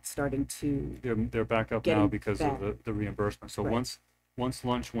is that starting to? They're back up now because of the reimbursement. So right. once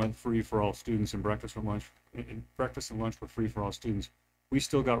lunch went free for all students and breakfast and lunch were free for all students, we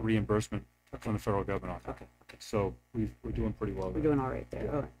still got reimbursement from the federal government on that. Okay. So we're doing pretty well there. We're doing all right there.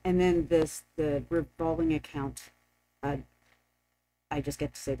 Yeah. Oh. And then the revolving account, I just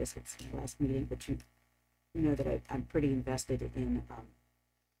get to say this, it's the last meeting, but you know that I'm pretty invested in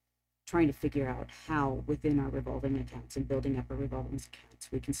trying to figure out how within our revolving accounts and building up our revolving accounts,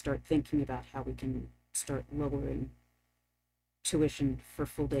 we can start thinking about how we can start lowering tuition for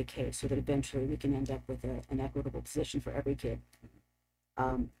full day K so that eventually we can end up with an equitable position for every kid.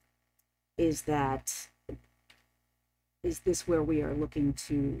 Is this where we are looking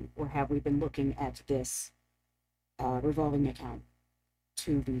to, or have we been looking at this revolving account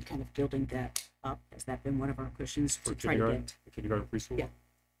to be kind of building that up? Has that been one of our cushions to try to get? Kindergarten, preschool? Yeah.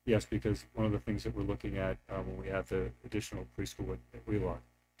 Yes, because one of the things that we're looking at when we have the additional preschool at Wheelock,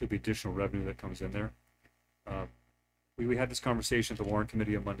 there'll be additional revenue that comes in there. We had this conversation at the warrant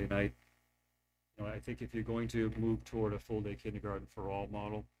committee on Monday night. I think if you're going to move toward a full day kindergarten for all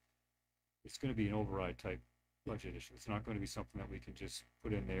model, it's going to be an override type budget issue. It's not going to be something that we can just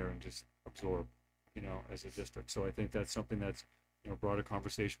put in there and just absorb, as a district. So I think that's something that's, broader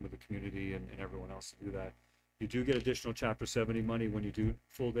conversation with the community and everyone else to do that. You do get additional Chapter 70 money when you do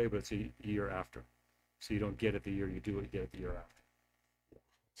full day, but it's a year after. So you don't get it the year you do it, you get it the year after.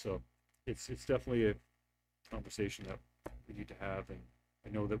 So it's definitely a conversation that we need to have. And I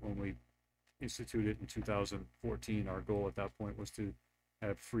know that when we instituted in 2014, our goal at that point was to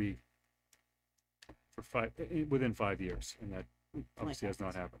have free for within 5 years, and that obviously has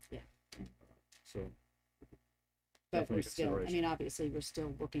not happened. Yeah. So but we're still, obviously we're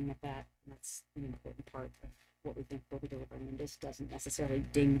still looking at that, and that's an important part of what we think we'll be delivering, and this doesn't necessarily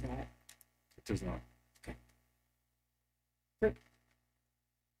ding that. It does not. Okay. Great.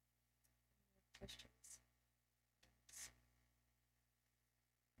 Questions?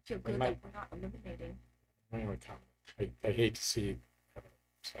 I feel good that we're not eliminating. My only comment, I hate to see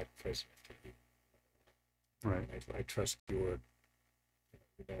sacrifice. Right. I trust your,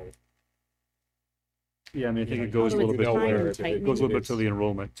 Yeah, I mean, I think You it know, goes a So little it's bit, know time where and it tightening. it goes a little bit is. to the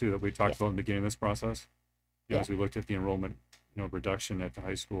enrollment too, that we talked Yeah. about in the beginning of this process. You know, Yeah. as we looked at the enrollment, reduction at the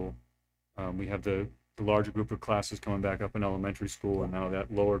high school, we have the larger group of classes coming back up in elementary school, and now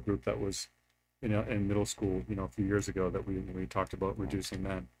that lower group that was in middle school, a few years ago that we talked about reducing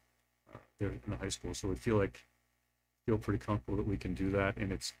then, there in the high school. So we feel pretty comfortable that we can do that,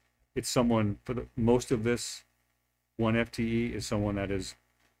 and it's someone for the most of this. One FTE is someone that is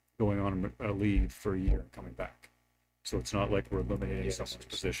going on a leave for a year and coming back. So it's not like we're eliminating Yes. someone's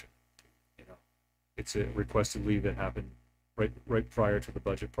position. It's a requested leave that happened right prior to the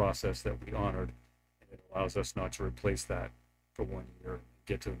budget process that we honored. And it allows us not to replace that for 1 year and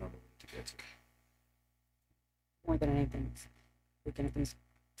get to the number we need to get to. More than anything, we can at least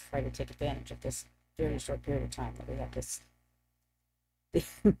try to take advantage of this very short period of time that we have this,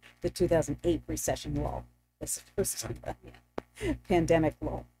 the 2008 recession lull, as opposed to the pandemic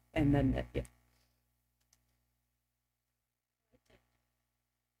lull, and then, yeah.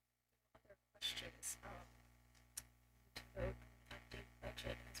 Other questions? To vote on the update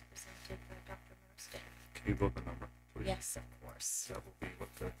budget as presented by Dr. Marsden. Can you vote the number, please? Yes, of course. That will be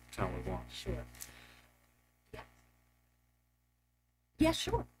what the town would want. Sure. Yeah. Yeah,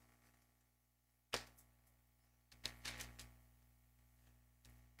 sure.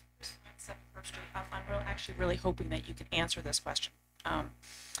 I'm actually really hoping that you can answer this question.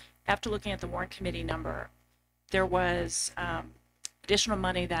 After looking at the warrant committee number, there was additional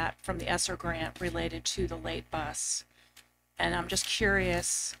money that from the ESSER grant related to the late bus. And I'm just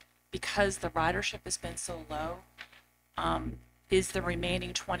curious, because the ridership has been so low, is the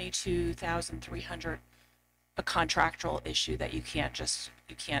remaining 22,300 a contractual issue that you can't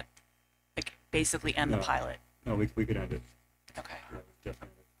like basically end the No. pilot? No, we could end it. Okay, Yeah,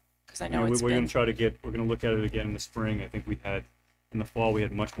 definitely. because I know it's we're been. we're gonna look at it again in the spring. I think in the fall, we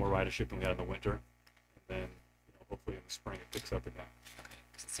had much more ridership than we had in the winter. And then, hopefully in the spring it picks up again. Okay,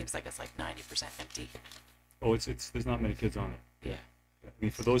 'cause it seems like it's like 90% empty. Oh, there's not many kids on it. Yeah. I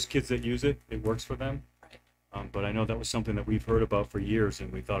mean, for those kids that use it, it works for them. Right. But I know that was something that we've heard about for years,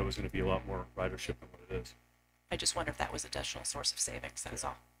 and we thought it was gonna be a lot more ridership than what it is. I just wonder if that was additional source of savings, that is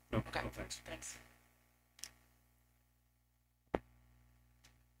all. No, Okay. no, thanks. Thanks.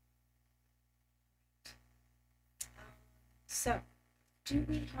 So, do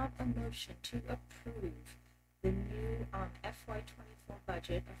we have a motion to approve the new FY '24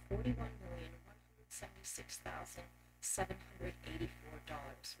 budget of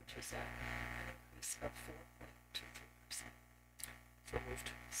 $41,176,784, which is an increase of 4.23%? So moved.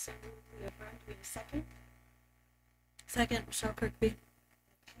 So we have run, do we have a second? Second, Michelle Kirkby.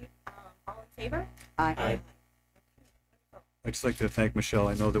 Okay, all in favor? Aye. I'd just like to thank Michelle.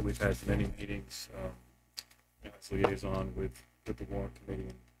 I know that we've had many meetings as liaison with the warrant committee.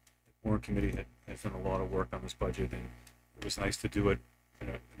 And the warrant committee has done a lot of work on this budget, and it was nice to do it in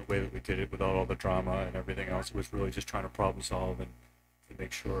a way that we did it without all the drama and everything else. It was really just trying to problem solve and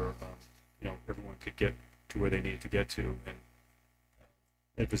make sure everyone could get to where they needed to get to. And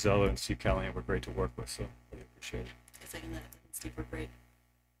Ed Vizella and Steve Callahan were great to work with, so really appreciate it. Second that, Steve, were great.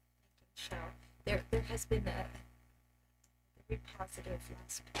 Michelle, there has been a very positive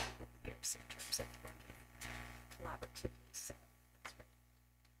last couple of years in terms of working collaboratively, so that's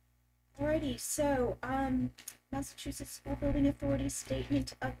great. Alrighty, so Massachusetts School Building Authority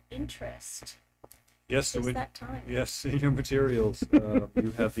Statement of Interest. Yes, so It's that time. Yes, in your materials,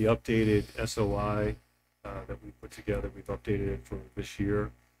 you have the updated SOI that we put together. We've updated it for this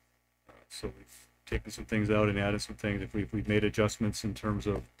year. So we've taken some things out and added some things. If we've made adjustments in terms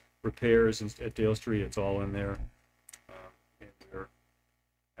of repairs at Dale Street, it's all in there. And we're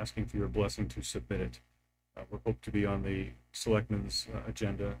asking for your blessing to submit it. We hope to be on the selectmen's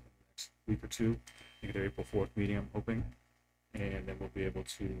agenda next week or two. I think at their April 4th meeting, I'm hoping. And then we'll be able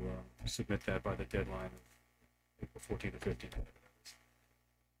to submit that by the deadline of April 14th or 15th.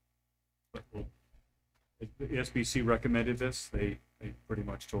 But the SBC recommended this. They pretty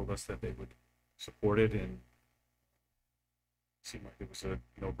much told us that they would support it, and it seemed like it was a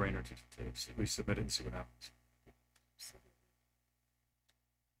no-brainer to at least submit it and see what happens.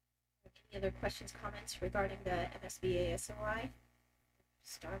 Any other questions, comments regarding the MSBA SOI?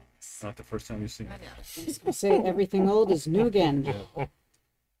 Starting this. Not the first time you've seen it. I was gonna say everything old is new again.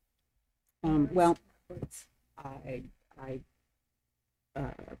 Well, I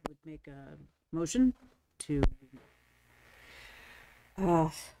would make a motion to,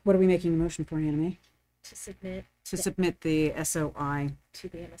 what are we making a motion for, Anna Mae? To submit To submit the SOI to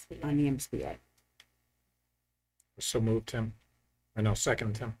the MSBA. on the MSBA. So moved, Tim. I know,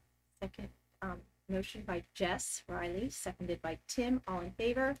 second, Tim. Second, motion by Jess Riley, seconded by Tim, all in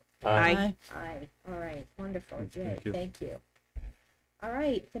favor? Aye. Aye. All right, wonderful, Thank good, you. thank you. All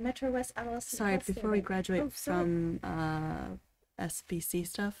right, the Metro West LLC. Sorry, Health before we Survey. graduate Oh, sorry. from SBC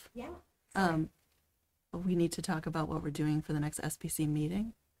stuff, Yeah. we need to talk about what we're doing for the next SBC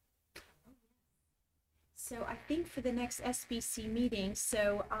meeting. So I think for the next SBC meeting,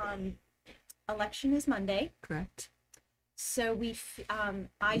 election is Monday. Correct? So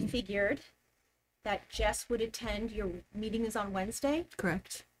I figured that Jess would attend. Your meeting is on Wednesday,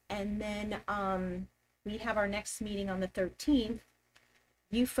 Correct. and then we have our next meeting on the 13th.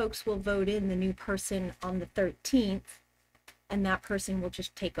 You folks will vote in the new person on the 13th, and that person will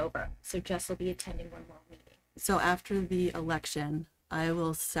just take over. So Jess will be attending one more meeting. So after the election, I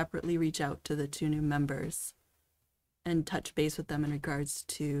will separately reach out to the two new members and touch base with them in regards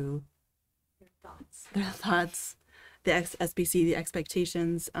to Thoughts? their thoughts, the SBC, the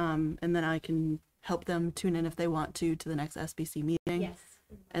expectations, and then I can help them tune in if they want to the next SBC meeting. Yes.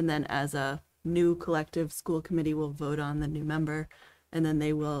 And then as a new collective school committee, we'll vote on the new member, and then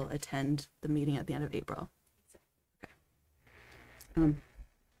they will attend the meeting at the end of April. Um,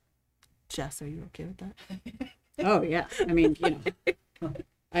 Jess, are you okay with that? oh yeah. I mean,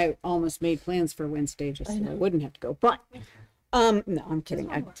 I almost made plans for Wednesday just so I wouldn't have to go. But no, I'm kidding.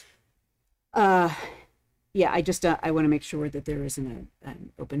 Yeah, I just I want to make sure that there isn't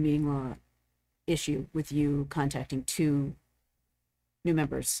an open meeting law issue with you contacting two new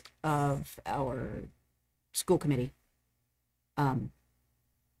members of our school committee.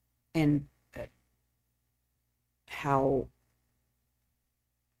 And how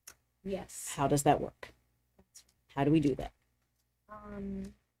Yes. does that work? How do we do that?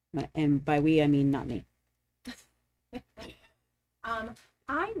 Um, And by we, I mean not me.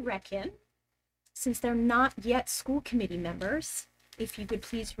 I reckon, since they're not yet school committee members, if you could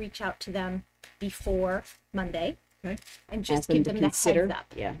please reach out to them before Monday. Okay. And Ask just them give to them the consider. heads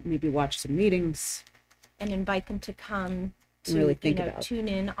up Yeah, maybe watch some meetings. and invite them to come to, Really think about it. tune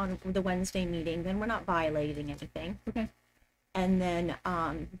in on the Wednesday meeting. Then we're not violating anything. Okay. And then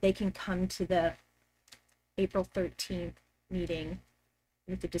they can come to the April 13th meeting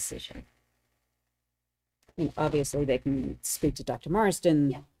with the decision. And obviously, they can speak to Dr. Marsden.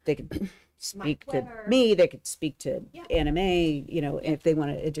 Yeah. They could speak to Weber. me. They could speak to Yeah. Anna Mae, if they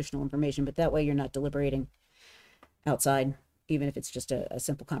wanted additional information. But that way, you're not deliberating outside, even if it's just a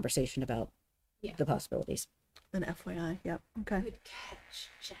simple conversation about Yeah. the possibilities. Then FYI, yep. Okay. Good catch,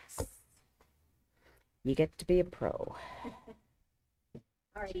 Jess. You get to be a pro.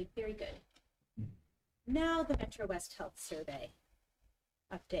 Alrighty, very good. Now the Metro West Health Survey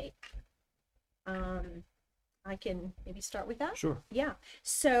update. I can maybe start with that? Sure. Yeah.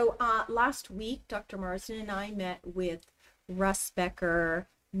 So last week, Dr. Marsden and I met with Russ Becker,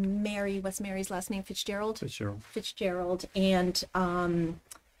 what's Mary's last name? Fitzgerald? Fitzgerald, and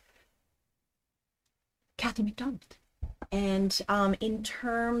Kathy McDonald. And in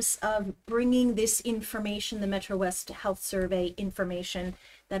terms of bringing this information, the Metro West Health Survey information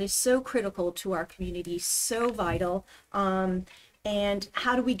that is so critical to our community, so vital, and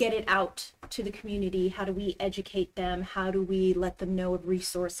how do we get it out to the community? How do we educate them? How do we let them know of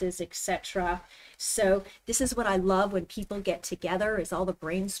resources, etc.? So this is what I love when people get together, is all the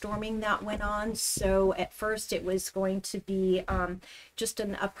brainstorming that went on. So at first it was going to be just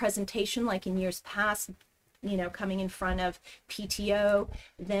a presentation like in years past, coming in front of PTO.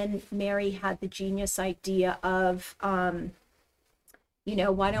 Then Mary had the genius idea of,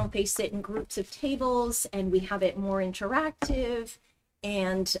 why don't they sit in groups of tables and we have it more interactive?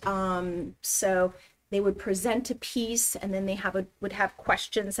 And so they would present a piece and then they would have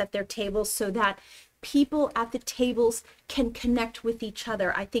questions at their tables so that people at the tables can connect with each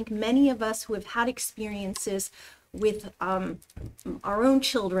other. I think many of us who have had experiences with our own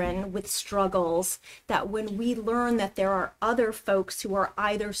children with struggles, that when we learn that there are other folks who are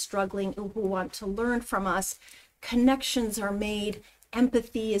either struggling or who want to learn from us, connections are made,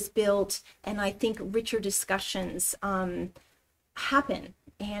 empathy is built, and I think richer discussions happen.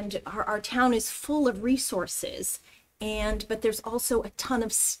 And our town is full of resources, but there's also a ton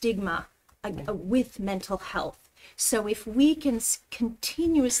of stigma with mental health. So if we can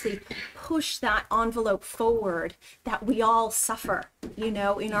continuously push that envelope forward, that we all suffer, in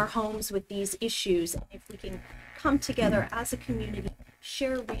our homes with these issues, and if we can come together as a community,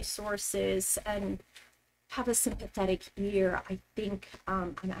 share resources, and have a sympathetic ear, I think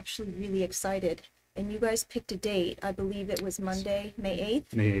I'm actually really excited. And you guys picked a date. I believe it was Monday, May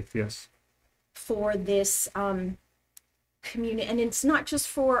 8th. May 8th, yes. For this community, and it's not just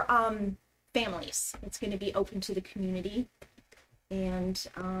for families. It's going to be open to the community, and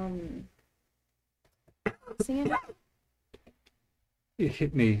it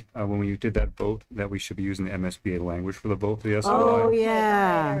hit me when you did that vote that we should be using the MSBA language for the vote for the Oh, SOI.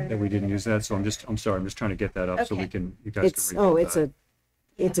 yeah. That we didn't use that, so I'm sorry, I'm just trying to get that up so we Okay. can, you guys It's, can read that.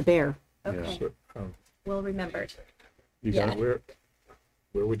 it's a bear. Yeah. Okay, So, well remembered. You Yeah. got it?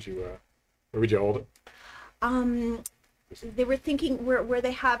 where would you hold it? They were thinking where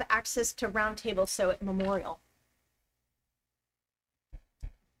they have access to roundtables, so at Memorial.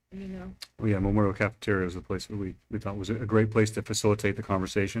 You know, Oh, yeah, Memorial Cafeteria was the place that we thought was a great place to facilitate the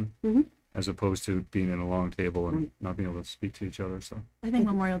conversation, Mhm. as opposed to being in a long table and not being able to speak to each other, so, I think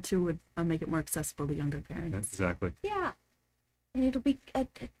Memorial too would make it more accessible to younger yeah, parents. exactly. yeah, and it'll be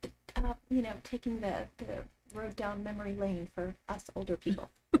you know, taking the road down memory lane for us older people.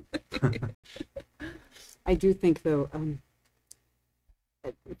 I do think, though,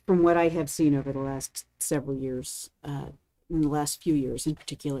 from what I have seen over the last several years, in the last few years in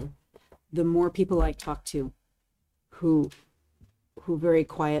particular, the more people I talk to who very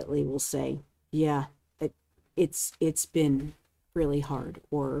quietly will say, yeah, it's been really hard,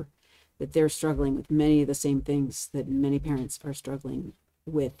 or that they're struggling with many of the same things that many parents are struggling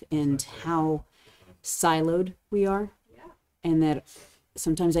with, and how siloed we are. And that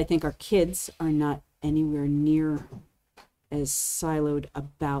sometimes I think our kids are not anywhere near as siloed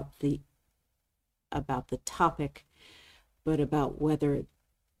about the topic, but about whether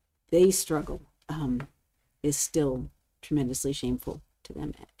they struggle is still tremendously shameful to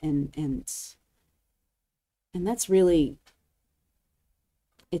them, and that's really,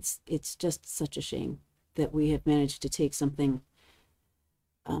 it's just such a shame that we have managed to take something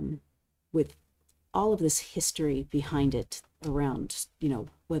with all of this history behind it around, you know,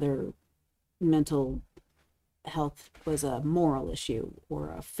 whether mental health was a moral issue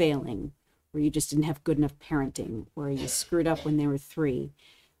or a failing, or you just didn't have good enough parenting, or you screwed up when they were 3,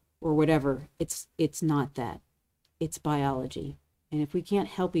 or whatever. It's not that. It's biology. And if we can't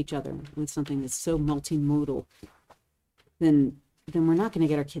help each other with something that's so multimodal, then we're not going to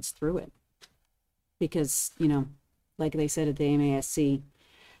get our kids through it. Because, you know, like they said at the MASC,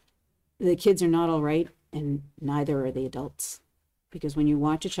 the kids are not all right, and neither are the adults. Because when you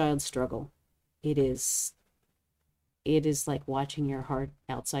watch a child struggle, it is like watching your heart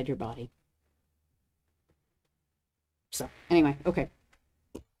outside your body. So anyway, okay.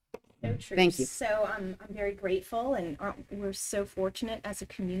 So true. Thank you. So I'm very grateful, and we're so fortunate as a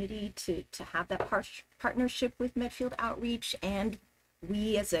community to have that partnership with Medfield Outreach, and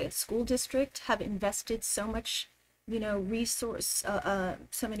we as a school district have invested so much, you know,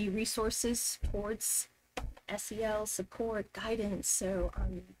 so many resources towards SEL support, guidance. So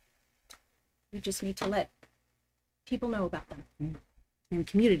we just need to let people know about them. And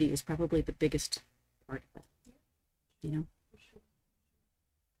community is probably the biggest part of that, you know.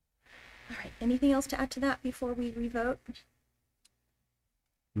 All right. Anything else to add to that before we revote?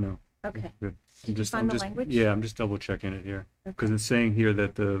 No. Okay. Good. Find the language? Yeah, I'm just double checking it here, because Okay. it's saying here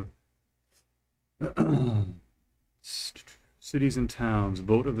that the cities and towns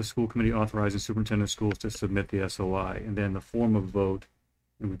vote of the school committee authorizing superintendent of schools to submit the SOI, and then the form of vote,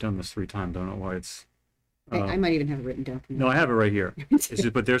 and we've done this 3 times, don't know why it's. I might even have it written down for you. No, I have it right here. It's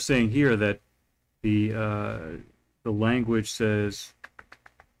just, but they're saying here that the language says,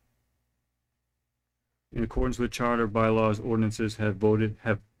 in accordance with charter, bylaws, ordinances, has voted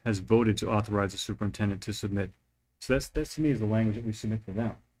to authorize the superintendent to submit. So that's to me is the language that we submit to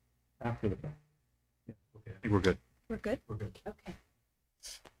them after the fact. Yeah, okay, I think we're good. We're good? We're good. Okay.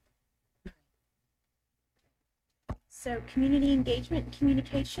 So community engagement,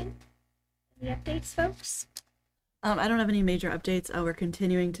 communication, any updates, folks? I don't have any major updates. We're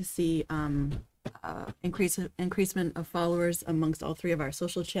continuing to see increasement of followers amongst all 3 of our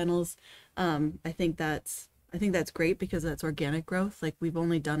social channels. I think that's great because that's organic growth. Like, we've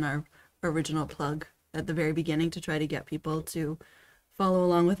only done our original plug at the very beginning to try to get people to follow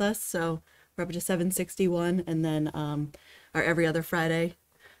along with us. So we're up to 761, and then our every other Friday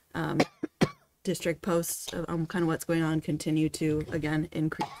district posts on kind of what's going on continue to again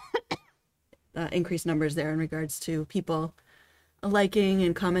increase numbers there in regards to people liking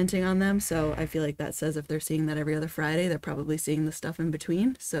and commenting on them. So I feel like that says if they're seeing that every other Friday, they're probably seeing the stuff in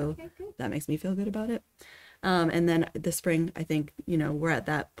between. So that makes me feel good about it. And then the spring, I think, you know, we're at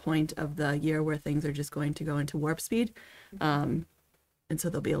that point of the year where things are just going to go into warp speed. And so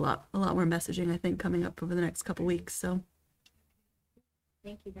there'll be a lot more messaging, I think, coming up over the next couple weeks. So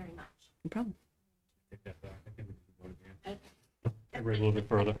Thank you very much. no problem. Take that back. I think we can vote again. I read a little bit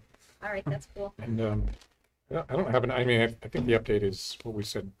further. All right, that's cool. And I don't have an, I mean, I think the update is what we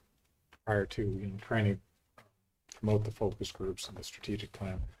said prior to, you know, trying to promote the focus groups and the strategic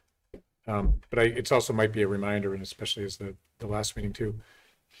plan. But it's also might be a reminder, and especially as the last meeting too.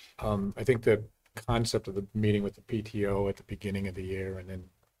 I think the concept of the meeting with the PTO at the beginning of the year and then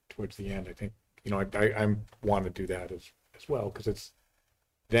towards the end, I think, I want to do that as well, because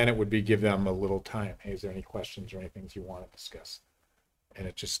then it would be give them a little time. Hey, is there any questions or anything you want to discuss? And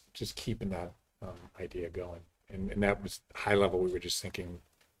it just keeping that idea going. And that was high level. We were just thinking,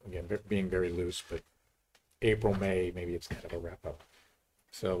 again, being very loose, but April, May, maybe it's kind of a wrap up.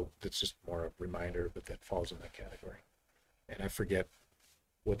 So it's just more a reminder, but that falls in that category. And I forget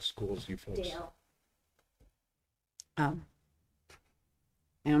what schools you folks. Dale. I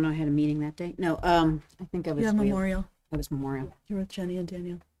don't know, I had a meeting that day. No, I think I was. Yeah, Memorial. I was Memorial, You're with Jenny and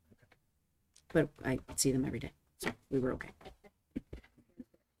Daniel. but I see them every day, so we were okay.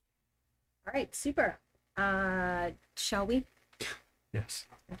 All right, super. Shall we? Yes.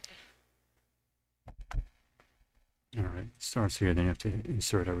 All right, starts here, then you have to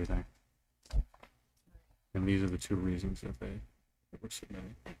insert everything. And these are the two reasons that were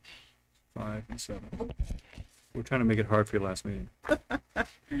submitted. 5 and 7. We're trying to make it hard for your last meeting.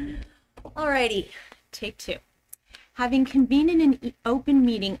 All righty, take 2. Having convened an open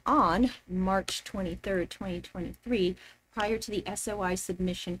meeting on March 23rd, 2023, prior to the SOI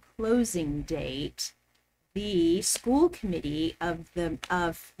submission closing date, the school committee of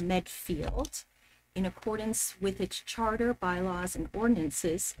Medfield, in accordance with its charter, bylaws, and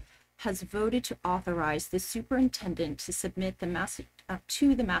ordinances, has voted to authorize the superintendent to submit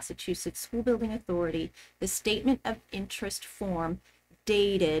to the Massachusetts School Building Authority the statement of interest form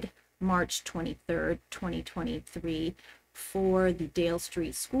dated March 23rd, 2023 for the Dale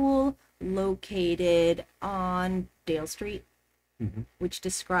Street School located on Dale Street, which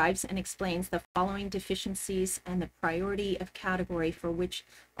describes and explains the following deficiencies and the priority of category for which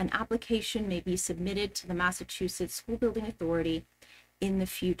an application may be submitted to the Massachusetts School Building Authority in the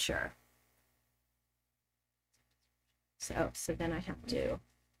future. So then I have to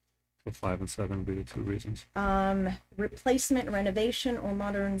So 5 and 7 would be the two reasons. replacement, renovation, or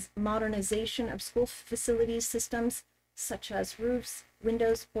modernization of school facilities systems such as roofs,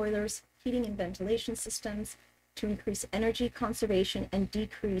 windows, boilers, heating and ventilation systems to increase energy conservation and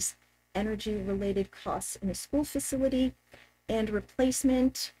decrease energy-related costs in a school facility, and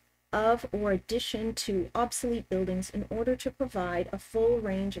replacement of or addition to obsolete buildings in order to provide a full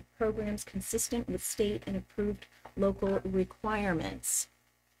range of programs consistent with state and approved local requirements.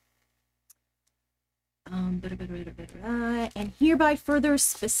 And hereby further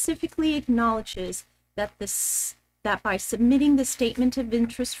specifically acknowledges that that by submitting the statement of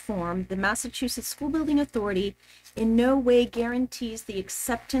interest form, the Massachusetts School Building Authority in no way guarantees the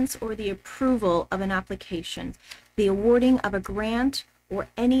acceptance or the approval of an application, the awarding of a grant, or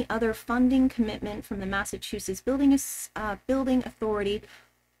any other funding commitment from the Massachusetts Building Authority,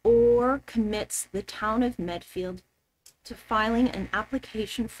 or commits the town of Medfield to filing an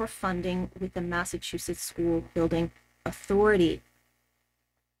application for funding with the Massachusetts School Building Authority.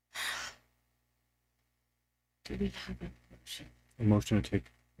 Do we have a motion? A motion to take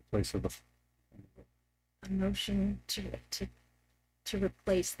the place of the. A motion to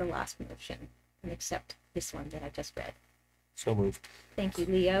replace the last motion and accept this one that I just read. So moved. Thank you,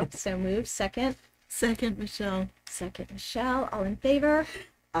 Leo. So moved. Second. Second, Michelle. Second, Michelle. All in favor?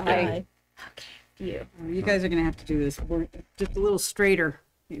 Aye. Okay, you. You guys are gonna have to do this just a little straighter.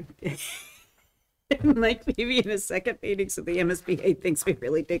 Like maybe in a second meeting, so the MSBA thinks we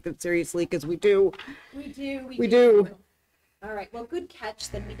really take them seriously, because we do. We do. We do. All right. Well, good catch.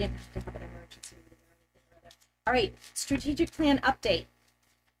 Then we didn't have to have an emergency meeting or anything like that. All right. Strategic plan update.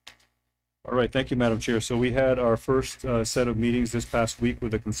 All right, thank you, Madam Chair. So we had our first set of meetings this past week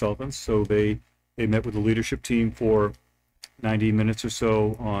with the consultants. So they met with the leadership team for 90 minutes or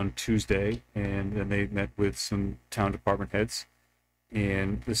so on Tuesday, and then they met with some town department heads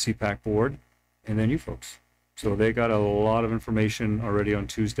and the CPAC board, and then you folks. So they got a lot of information already on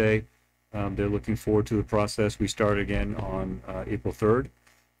Tuesday. They're looking forward to the process. We start again on April 3rd,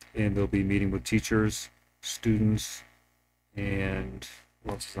 and they'll be meeting with teachers, students, and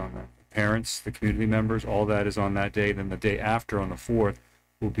what else is on that? Parents, the community members, all that is on that day. Then the day after, on the 4th,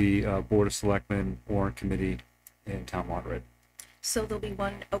 will be Board of Selectmen, Warrant Committee, and Town Moderator. So there'll be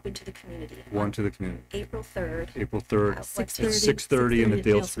one open to the community. One to the community. April 3rd. April 3rd, At what at time? 6:30 in the 6:30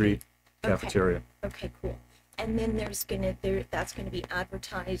 Dale Dale Street Okay. cafeteria. Okay, cool. And then that's gonna be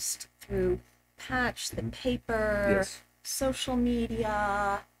advertised through Patch, the paper, Yes. social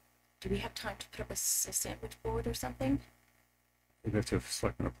media. Do we have time to put up a sandwich board or something? We have to have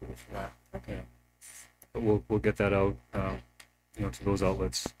selectmen approval for that. Okay. Yeah. But we'll get that out, to those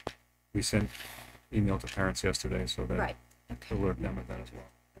outlets. We sent email to parents yesterday, so that Right. Okay. alert them of that as well.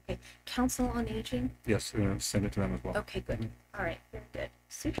 Okay, Council on Aging? Yes, we're gonna send it to them as well. Okay, good. All right, very good.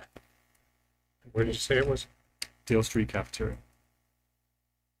 Super. Where did you say it was? Dale Street Cafeteria.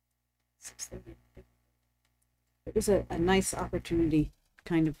 6:30. It was a nice opportunity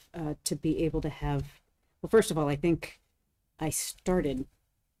kind of to be able to have, well, first of all, I think I started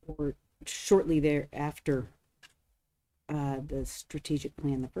or shortly thereafter the strategic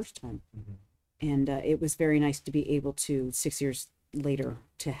plan the first time. And it was very nice to be able to 6 years later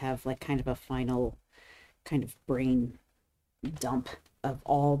to have like kind of a final kind of brain dump of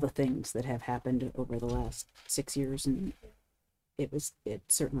all the things that have happened over the last 6 years, and it's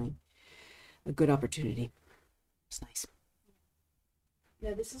certainly a good opportunity. It's nice.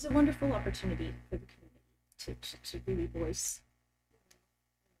 Yeah, this is a wonderful opportunity for the community to really voice.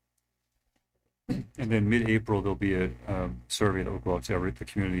 And then mid-April, there'll be a survey that will go out to the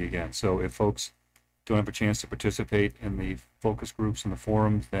community again. So if folks don't have a chance to participate in the focus groups and the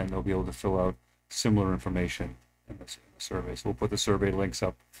forums, then they'll be able to fill out similar information in the survey. So we'll put the survey links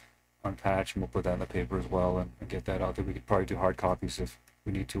up on Patch, and we'll put that in the paper as well, and get that out there. We could probably do hard copies if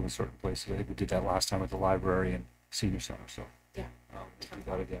we need to in certain places. I think we did that last time at the library and senior center, so Yeah. we'll do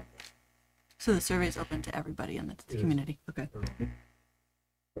that again. So the survey is open to everybody in the community. Okay.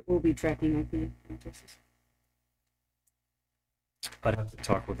 But we'll be tracking IP addresses. I'd have to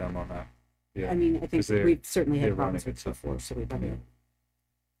talk with them on that. Yeah. I mean, I think 'Cause they're- we've certainly they're had problems running with it, so- before, so we better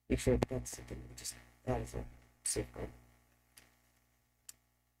make sure that that's something we just, that is a safeguard.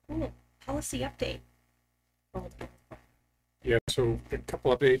 Cool. Policy update. Yeah, so a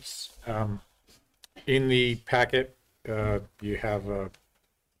couple updates. In the packet, you have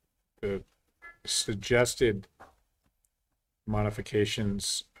the suggested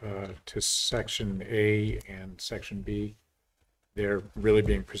modifications to section A and section B. They're really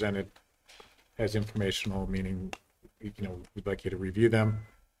being presented as informational, meaning, we'd like you to review them,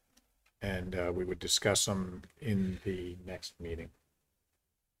 and we would discuss them in the next meeting.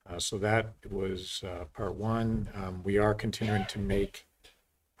 So that was part one. We are continuing to make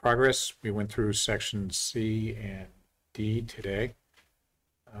progress. We went through section C and D today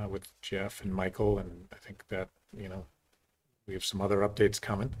with Jeff and Michael, and I think that, we have some other updates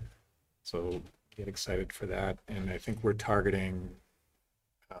coming. So get excited for that. And I think we're targeting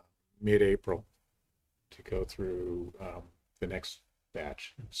mid-April to go through the next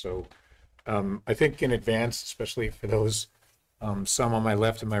batch. So I think in advance, especially for those some on my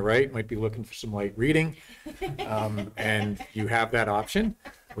left and my right might be looking for some light reading, and you have that option,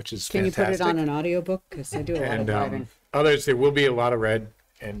 which is Can fantastic. you put it on an audiobook? Because I do a lot of And driving. others, there will be a lot of red,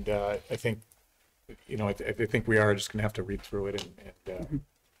 and I think, I think we are just going to have to read through it and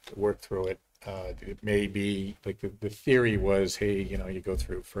work through it. It may be like the theory was, hey, you go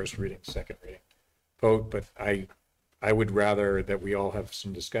through first reading, second reading, vote, but I would rather that we all have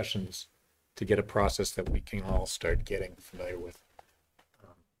some discussions to get a process that we can all start getting familiar with.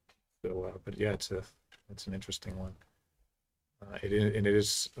 But yeah, it's an interesting one. It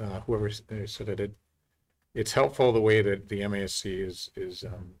is whoever said it. It's helpful the way that the MASC is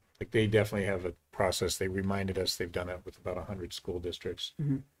like they definitely have a process. They reminded us they've done it with about 100 school districts,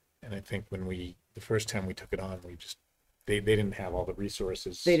 and I think when the first time we took it on, they didn't have all the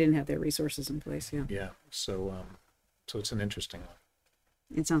resources. They didn't have their resources in place, yeah. Yeah, so it's an interesting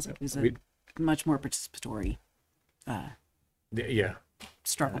one. It sounds like it was a much more participatory Yeah.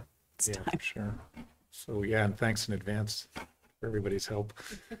 struggle this Yeah, time. sure. So yeah, and thanks in advance for everybody's help.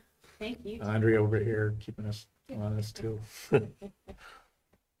 Thank you. Andrea over here keeping us honest too.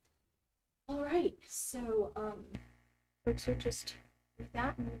 All right, so folks are just with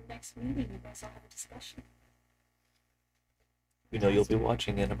that, and the next meeting, you guys all have a discussion. You'll be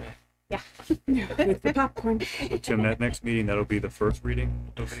watching anime. Yeah. With the popcorn. So Tim, that next meeting, that'll be the first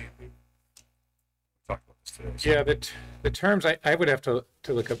reading of the talk about this today. So Yeah, the terms I would have to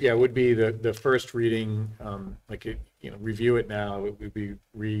look up. Yeah, it would be the first reading, review it now. It would be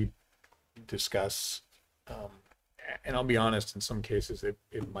read, discuss, and I'll be honest. In some cases,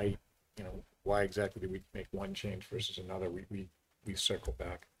 it might, why exactly did we make one change versus another? We circle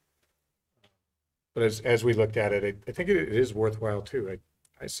back. But as we looked at it, I think it is worthwhile too.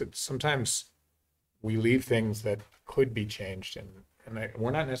 I said sometimes we leave things that could be changed, and we're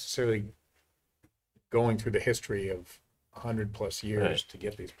not necessarily going through the history of 100+ years Right. to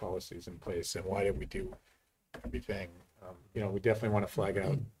get these policies in place, and why did we do everything? We definitely want to flag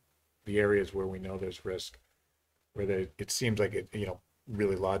out the areas where we know there's risk, where it seems like it,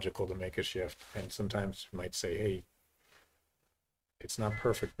 really logical to make a shift, and sometimes you might say, hey, it's not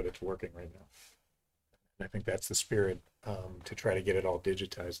perfect, but it's working right now. And I think that's the spirit, to try to get it all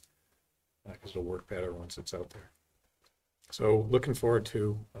digitized, because it'll work better once it's out there. So looking forward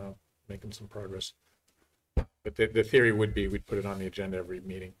to making some progress. But the theory would be we'd put it on the agenda every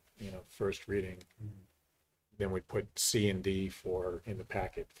meeting, first reading. Then we'd put C and D in the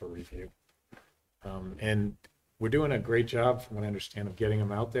packet for review. And we're doing a great job, from what I understand, of getting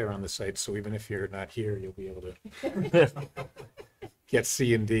them out there on the site. So even if you're not here, you'll be able to get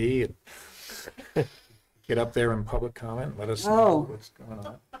C and D and get up there in public comment. Let us know what's going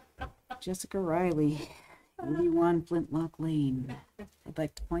on. Jessica Riley, 81 Flintlock Lane. I'd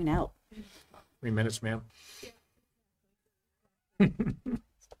like to point out. 3 minutes, ma'am. Thank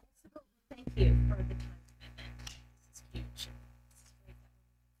you for the time commitment. This is huge.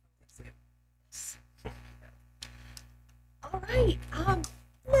 All right,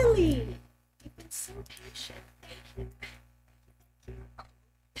 Lily, you've been so patient. Thank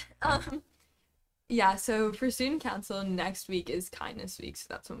you. Yeah, so for student council, next week is kindness week. So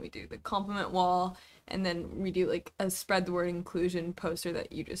that's when we do the compliment wall, and then we do like a spread the word inclusion poster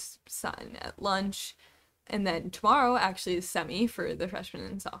that you just sign at lunch. And then tomorrow actually is semi for the freshmen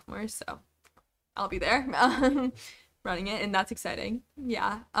and sophomores, so I'll be there running it, and that's exciting.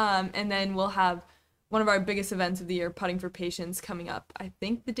 Yeah. And then we'll have one of our biggest events of the year, Putting for Patients, coming up. I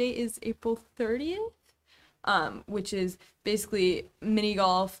think the date is April 30th. Which is basically mini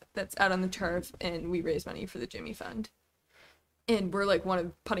golf that's out on the turf, and we raise money for the Jimmy Fund. And we're like one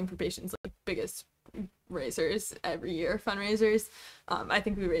of Putting for Patients' like biggest raisers every year, fundraisers. I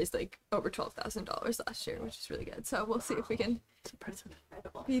think we raised like over $12,000 last year, which is really good. So we'll see if we can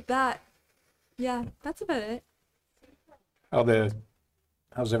beat that. Yeah, that's about it.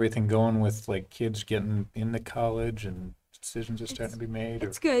 How's everything going with like kids getting into college and decisions are starting to be made?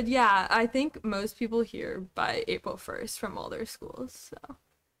 It's good, yeah. I think most people here by April 1st from all their schools, so it's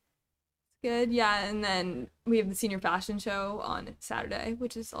good, yeah. And then we have the senior fashion show on Saturday,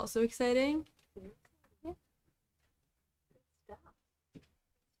 which is also exciting. Yeah.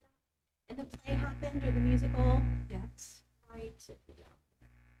 And the play happened, or the musical? Yes. Right. Super.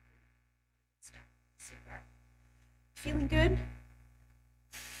 Feeling good?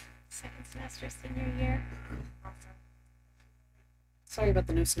 Second semester, senior year. Awesome. Sorry about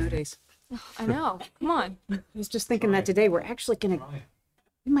the no snow days. I know. Come on. I was just thinking that today. We're actually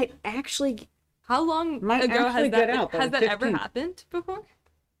we might actually. How long Might ago actually has get out by has the that ever 15th. happened before?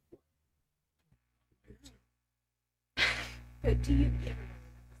 But do you ever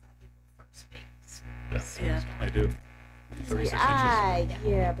first week? Yeah. I do. 36 inches.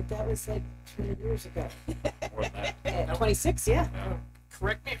 Yeah, but that was like 20 years ago. More than that. 26, yeah.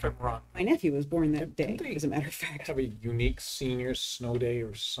 Correct me if I'm wrong. My nephew was born that day, Didn't they as a matter of fact. Have a unique senior snow day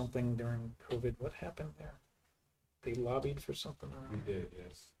or something during COVID? What happened there? They lobbied for something? We did,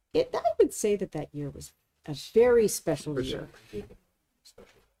 yes. I would say that year was a very special year.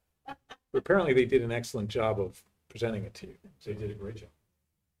 But apparently they did an excellent job of presenting it to you. They did a great job.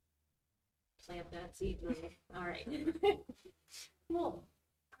 Plant that seed. All right. Cool. All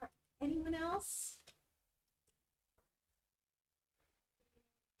right. Anyone else?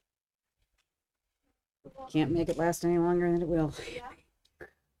 Can't make it last any longer than it will.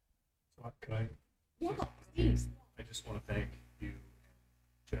 Can I? Yeah, please. I just want to thank you,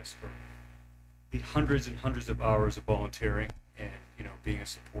 Jess, for the hundreds and hundreds of hours of volunteering and, being a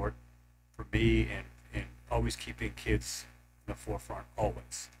support for me and always keeping kids in the forefront,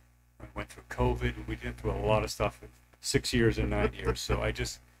 always. I went through COVID, and we went through a lot of stuff in 6 years and 9 years. So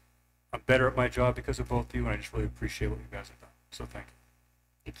I'm better at my job because of both of you, and I just really appreciate what you guys have done. So thank you.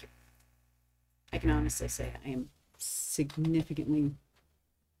 Thank you. I can honestly say I am significantly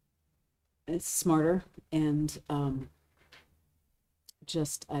smarter, and I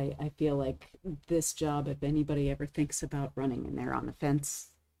feel like this job, if anybody ever thinks about running and they're on the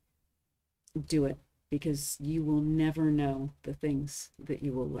fence, do it, because you will never know the things that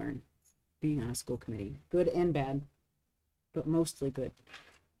you will learn being on a school committee, good and bad, but mostly good.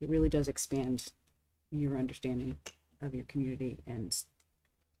 It really does expand your understanding of your community and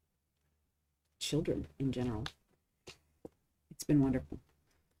children in general. It's been wonderful.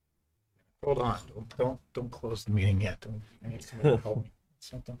 Hold on. Don't close the meeting yet. I need somebody to help me with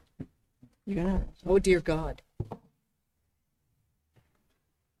something. You're gonna. Oh dear God.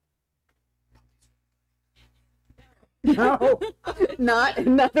 No, not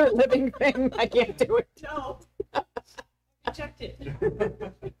another living thing. I can't do it. No. Rejected.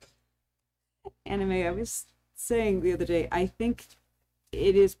 Anime, I was saying the other day, I think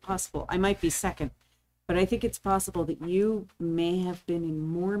it is possible. I might be second, but I think it's possible that you may have been in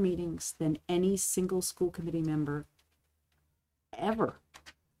more meetings than any single school committee member ever.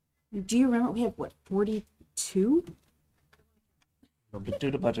 Do you remember? We have what, 42? But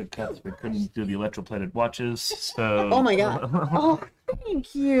due to budget cuts, we couldn't do the electroplated watches. So. Oh my God. Oh,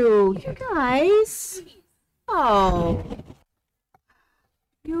 thank you, you guys. Oh,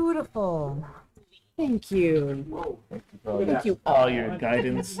 beautiful. Thank you. Thank you all your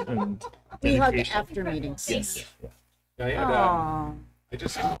guidance and We hug dedication. after meetings. Yes. I had, Oh. I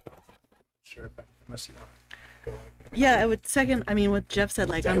just, sure, if I must have. Yeah, I would second, I mean, what Jeff said,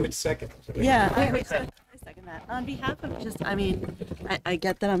 like, I would second. yeah, I second that. On behalf of just, I mean, I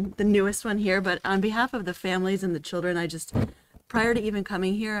get that I'm the newest one here, but on behalf of the families and the children, I just, prior to even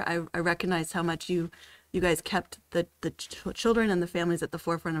coming here, I recognized how much you guys kept the children and the families at the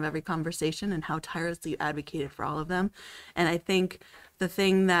forefront of every conversation and how tirelessly you advocated for all of them. And I think the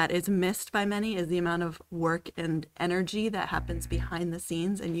thing that is missed by many is the amount of work and energy that happens behind the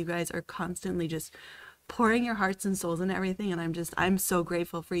scenes. And you guys are constantly just pouring your hearts and souls into everything. And I'm so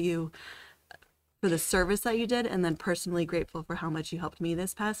grateful for you, for the service that you did, and then personally grateful for how much you helped me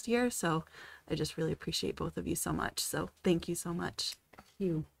this past year. So I just really appreciate both of you so much. So thank you so much.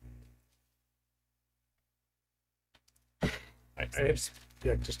 You. I have,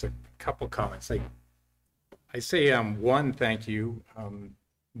 yeah, just a couple comments. I say, one, thank you.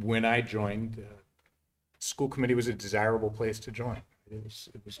 When I joined, school committee was a desirable place to join. It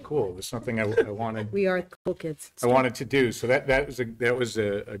was cool. It was something I wanted. We are cool kids. I wanted to do. So that was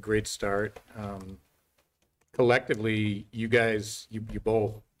a great start. Collectively, you guys, you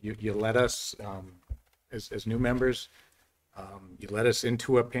both, you led us, as new members, you led us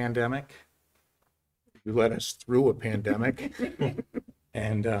into a pandemic. You led us through a pandemic,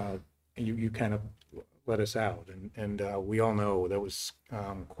 and you kind of let us out. And we all know that was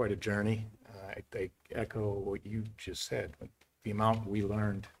quite a journey. I echo what you just said. The amount we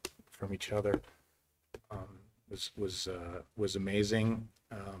learned from each other was amazing.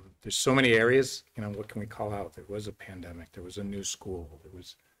 There's so many areas. What can we call out? There was a pandemic. There was a new school. There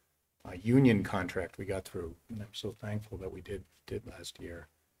was a union contract we got through, and I'm so thankful that we did last year.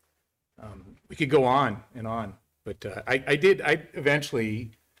 We could go on and on, but I eventually,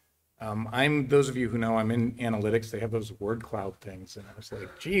 those of you who know I'm in analytics, they have those word cloud things. And I was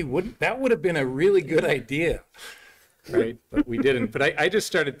like, gee, that would have been a really good idea, right? But we didn't. But I just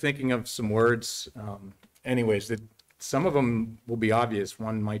started thinking of some words, anyways, that some of them will be obvious.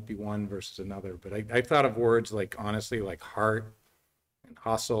 One might be one versus another. But I thought of words like, honestly, like heart and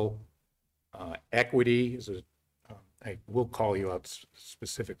hustle, equity is I will call you out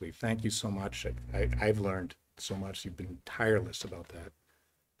specifically. Thank you so much. I've learned so much. You've been tireless about that.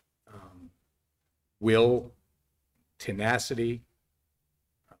 Will, tenacity,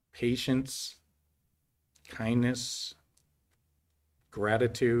 patience, kindness,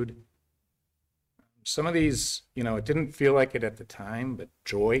 gratitude. Some of these, it didn't feel like it at the time, but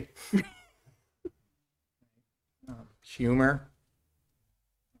joy, humor,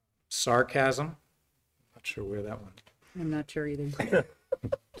 sarcasm. Not sure where that one. I'm not sure either.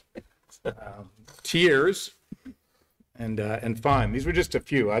 Tears and fun. These were just a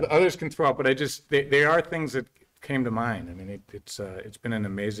few. Others can throw up, but they are things that came to mind. I mean, it's been an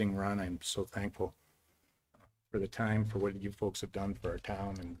amazing run. I'm so thankful for the time, for what you folks have done for our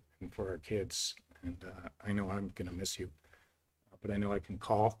town and for our kids. And I know I'm gonna miss you, but I know I can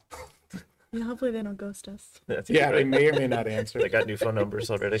call. Yeah, hopefully they don't ghost us. Yeah, they may or may not answer. They got new phone numbers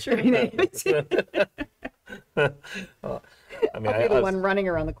already. Sure. I mean, I'll be the one running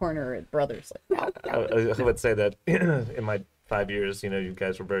around the corner at Brothers. I would say that in my 5 years, you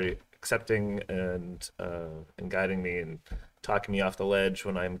guys were very accepting and guiding me and talking me off the ledge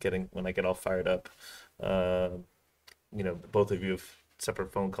when I get all fired up. Both of you have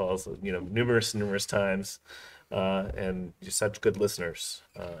separate phone calls, numerous times, and you're such good listeners.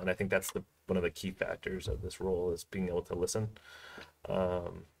 And I think that's one of the key factors of this role is being able to listen.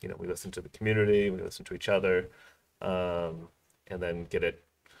 We listen to the community, we listen to each other, and then get it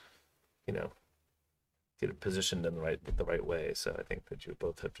positioned in the right way. So I think that you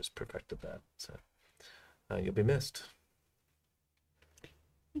both have just perfected that. So you'll be missed.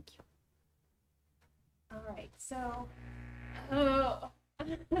 Thank you. All right, so,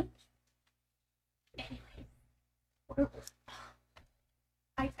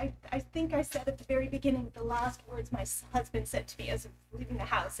 I think I said at the very beginning, the last words my husband said to me as leaving the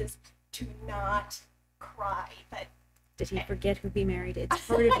house is to not cry, but. Did he forget who he married? It's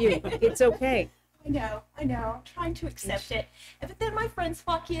part of you. It's okay. I know, I'm trying to accept it. But then my friends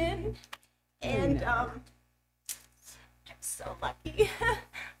walk in, and I'm so lucky.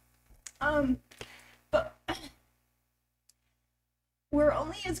 But we're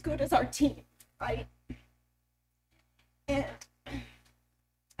only as good as our team, right? And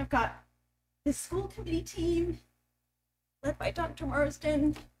I've got the school committee team, led by Dr.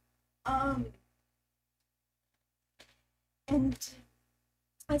 Marsden. And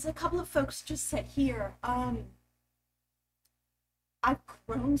as a couple of folks just said here, I've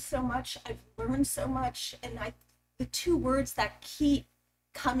grown so much, I've learned so much, and the two words that keep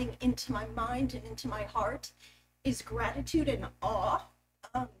coming into my mind and into my heart is gratitude and awe.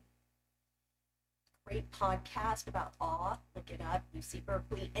 Great podcast about awe. Look it up, UC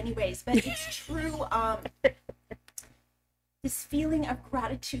Berkeley. Anyways, but it's true. This feeling of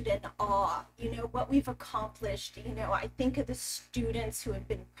gratitude and awe, what we've accomplished. I think of the students who have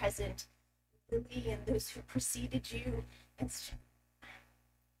been present, Lily, and those who preceded you.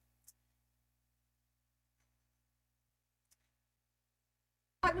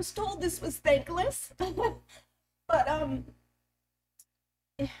 I was told this was thankless, but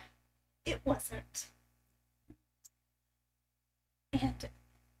it wasn't. And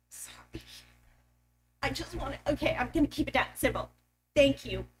sorry. I just want to, okay, I'm going to keep it down simple. Thank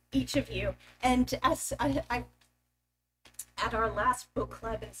you, each of you. And as I at our last book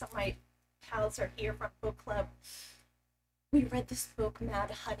club, and some of my pals are here from book club, we read this book,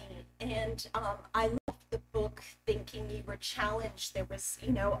 Mad Honey, and I left the book thinking you were challenged. There was,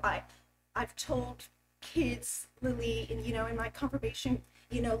 I've told kids, Lily, and, in my confirmation,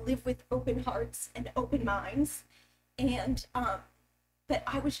 live with open hearts and open minds. And, but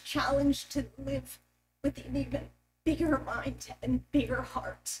I was challenged to live with an even bigger mind and bigger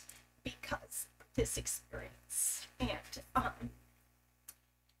heart because of this experience.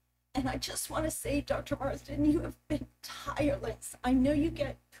 And I just want to say, Dr. Marsden, you have been tireless. I know you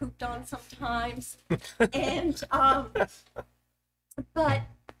get pooped on sometimes, and but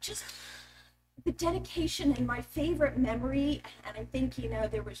just the dedication. And my favorite memory, and I think,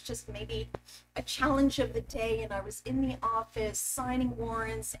 there was just maybe a challenge of the day, and I was in the office signing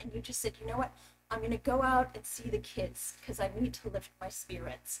warrants, and you just said, you know what, I'm going to go out and see the kids because I need to lift my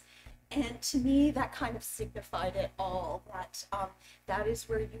spirits. And to me, that kind of signified it all, that that is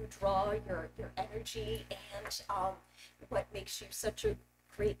where you draw your energy and what makes you such a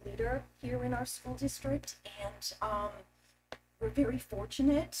great leader here in our school district. And we're very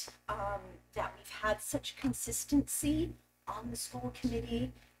fortunate that we've had such consistency on the school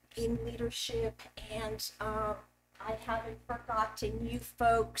committee in leadership. And I haven't forgotten you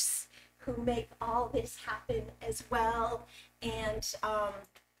folks who make all this happen as well. And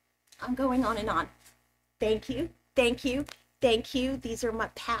I'm going on and on. Thank you, thank you, thank you. These are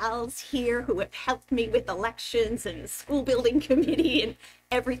my pals here who have helped me with elections and school building committee and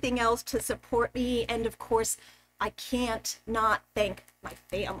everything else to support me. And of course, I can't not thank my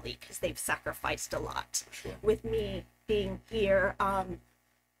family because they've sacrificed a lot with me being here. My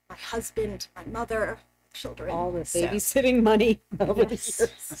husband, my mother, children. All the babysitting money over the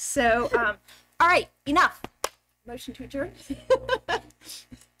years. So, all right, enough. Motion to adjourn.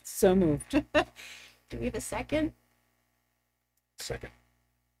 So moved. Do we have a second? Second.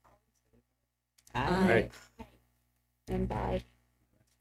 Aye. Right. And bye.